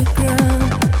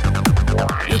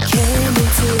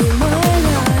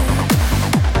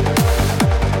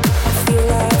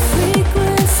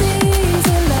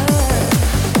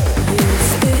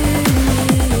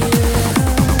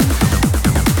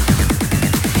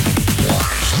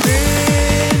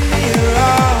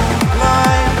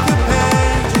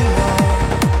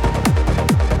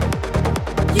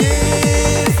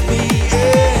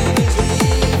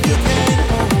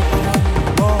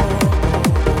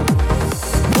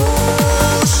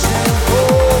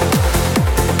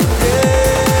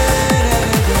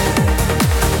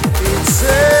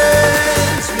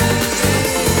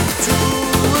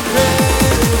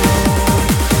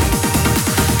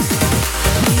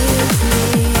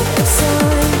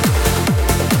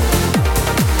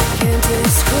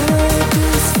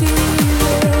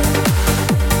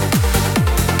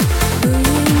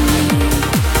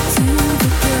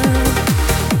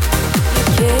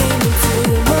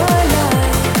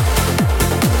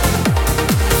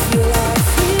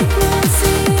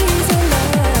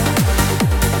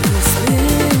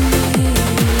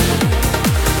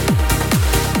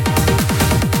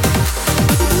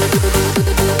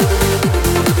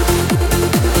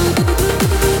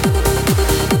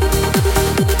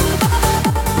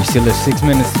 Still have 6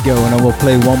 minutes to go and I will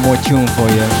play one more tune for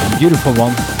you, a beautiful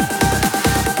one.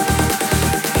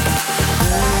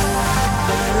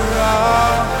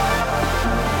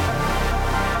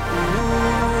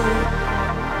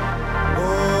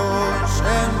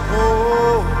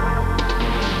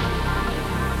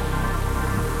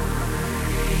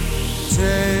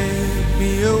 Take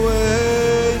me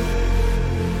away.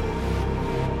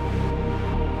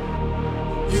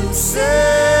 You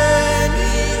send me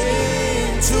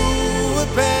into a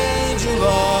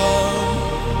pendulum,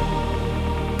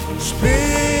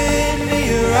 spin me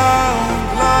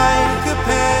around like a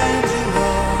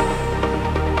pendulum.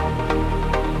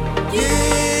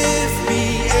 Give me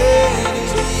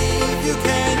energy you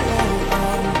can hold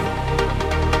on.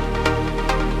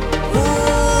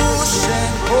 Push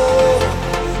and pull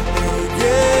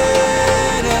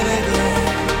again and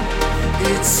again.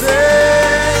 It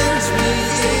sends me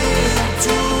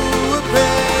into a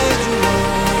pendulum.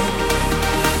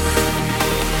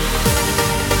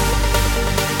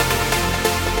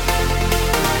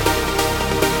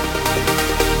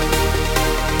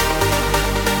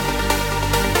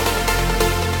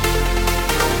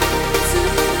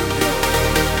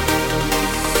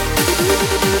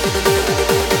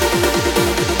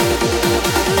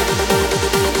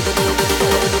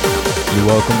 You're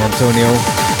welcome, Antonio.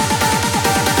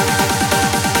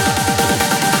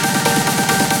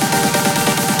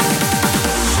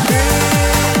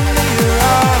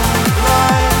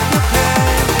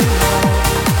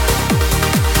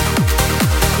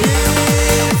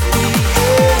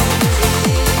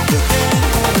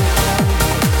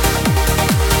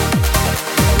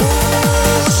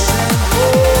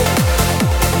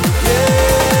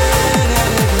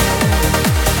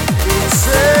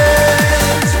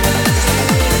 Sends me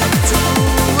into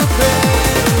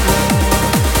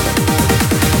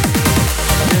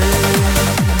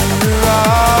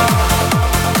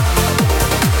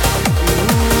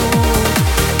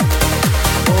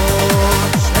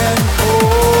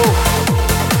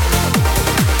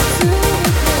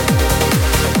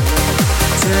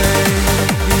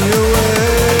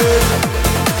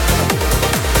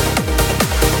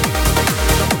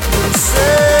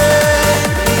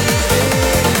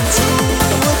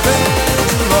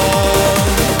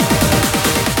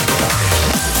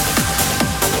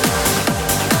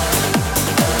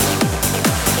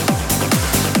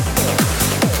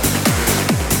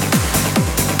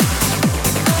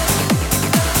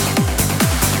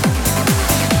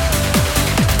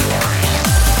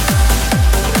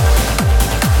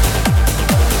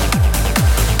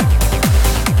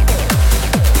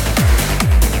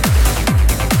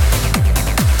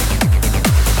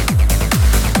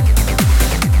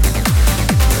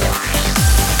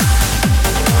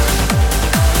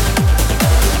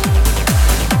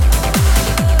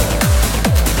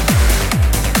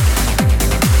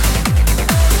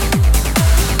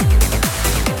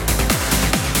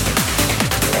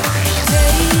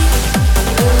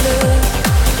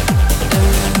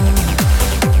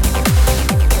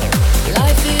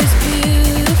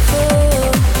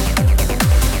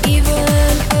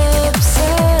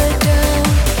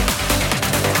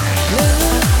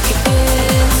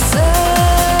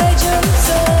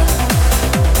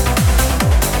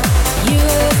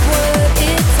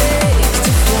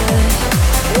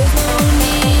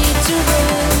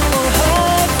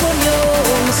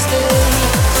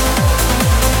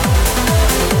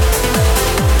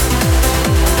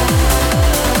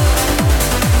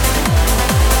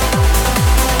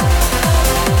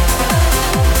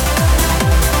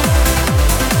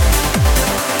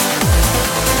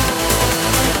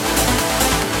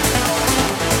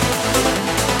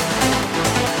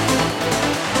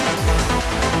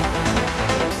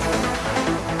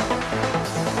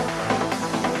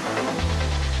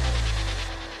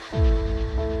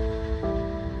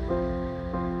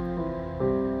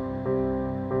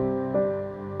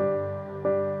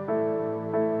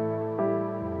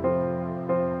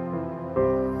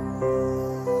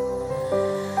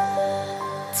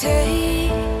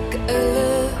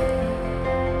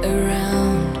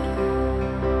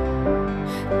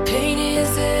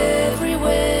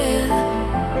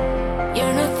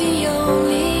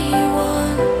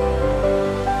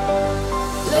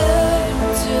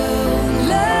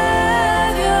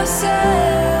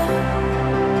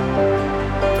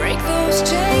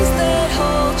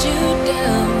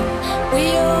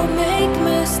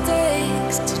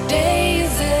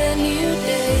a new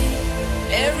day.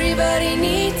 Everybody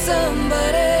needs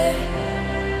somebody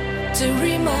to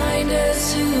remind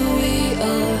us who we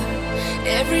are.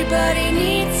 Everybody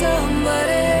needs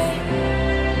somebody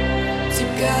to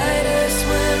guide us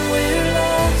when we're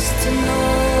lost and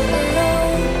all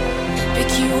alone.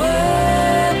 Pick you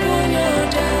up when you're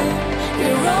down.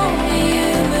 You're only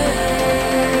human.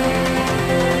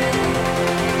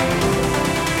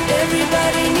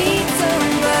 Everybody needs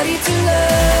somebody to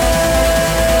love,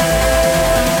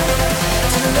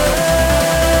 to love,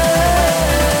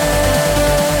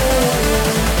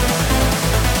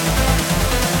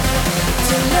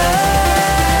 to love.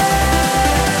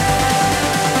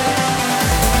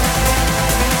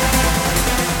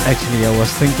 Actually, I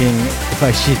was thinking if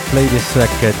I should play this track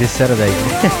this Saturday.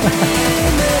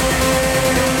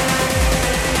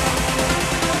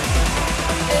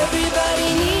 Everybody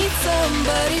needs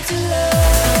somebody to love,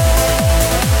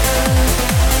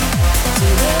 to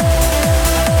love.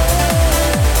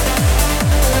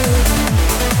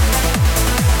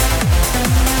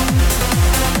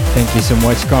 Thank you so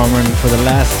much, Carmen, for the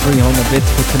last 300 bits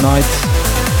for tonight.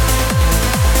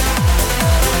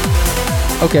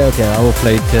 Okay, I will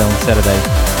play it on Saturday.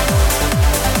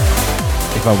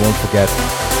 If I won't forget.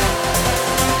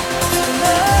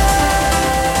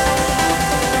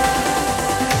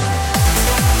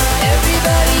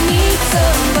 Everybody needs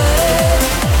somebody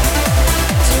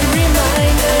to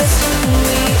remind us who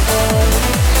we are.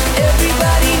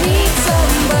 Everybody needs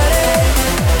somebody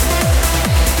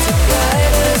to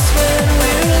guide us when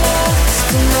we're lost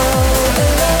and all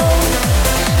alone.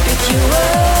 Pick you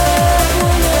up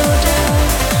when you're down.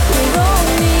 We're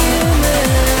only human.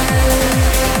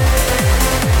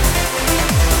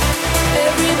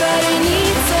 Everybody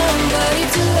needs somebody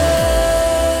to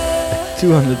love.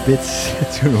 200 bits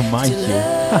to remind you.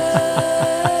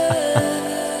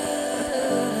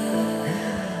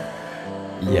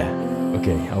 Yeah,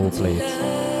 okay, I will play it.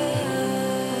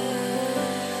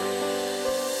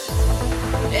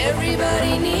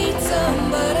 Everybody needs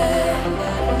somebody.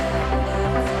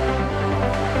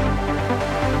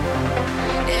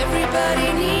 Everybody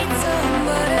needs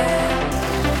somebody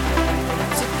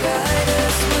to guide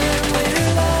us when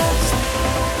we're lost.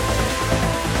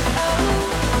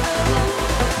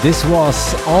 This was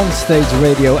On Stage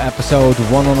Radio episode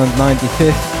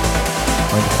 195th.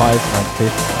 95,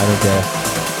 95th, I don't care.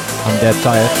 I'm dead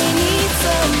tired. Everybody needs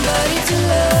somebody to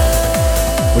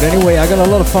love. But anyway, I got a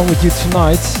lot of fun with you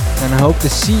tonight. And I hope to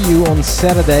see you on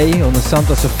Saturday on the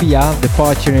Santa Sofia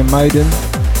departure in Muiden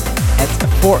at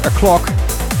 4 o'clock.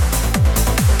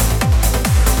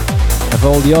 And for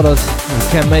all the others who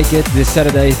can make it this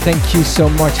Saturday, thank you so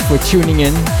much for tuning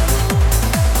in.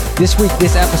 This week,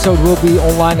 this episode will be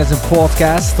online as a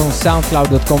podcast on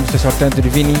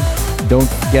soundcloud.com/ArtentoDivini. Don't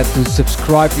forget to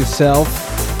subscribe yourself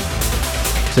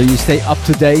so you stay up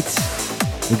to date.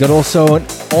 We got also an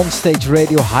On-Stage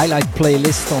Radio highlight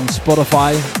playlist on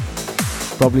Spotify.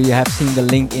 Probably you have seen the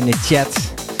link in the chat.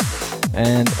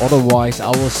 And otherwise, I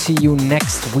will see you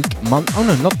next week. Oh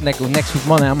no, not next week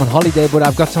Monday. I'm on holiday, but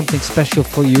I've got something special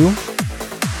for you.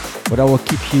 But I will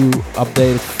keep you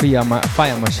updated via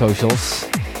my socials.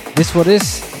 This was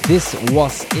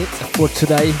it for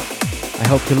today. I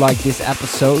hope you liked this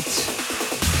episode.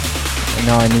 And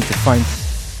now I need to find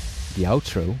the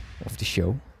outro of the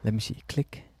show. Let me see.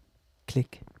 Click,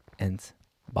 and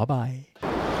bye-bye.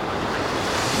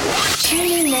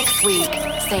 Tune in next week,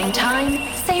 same time,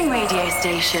 same radio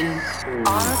station.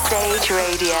 On Stage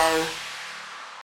Radio.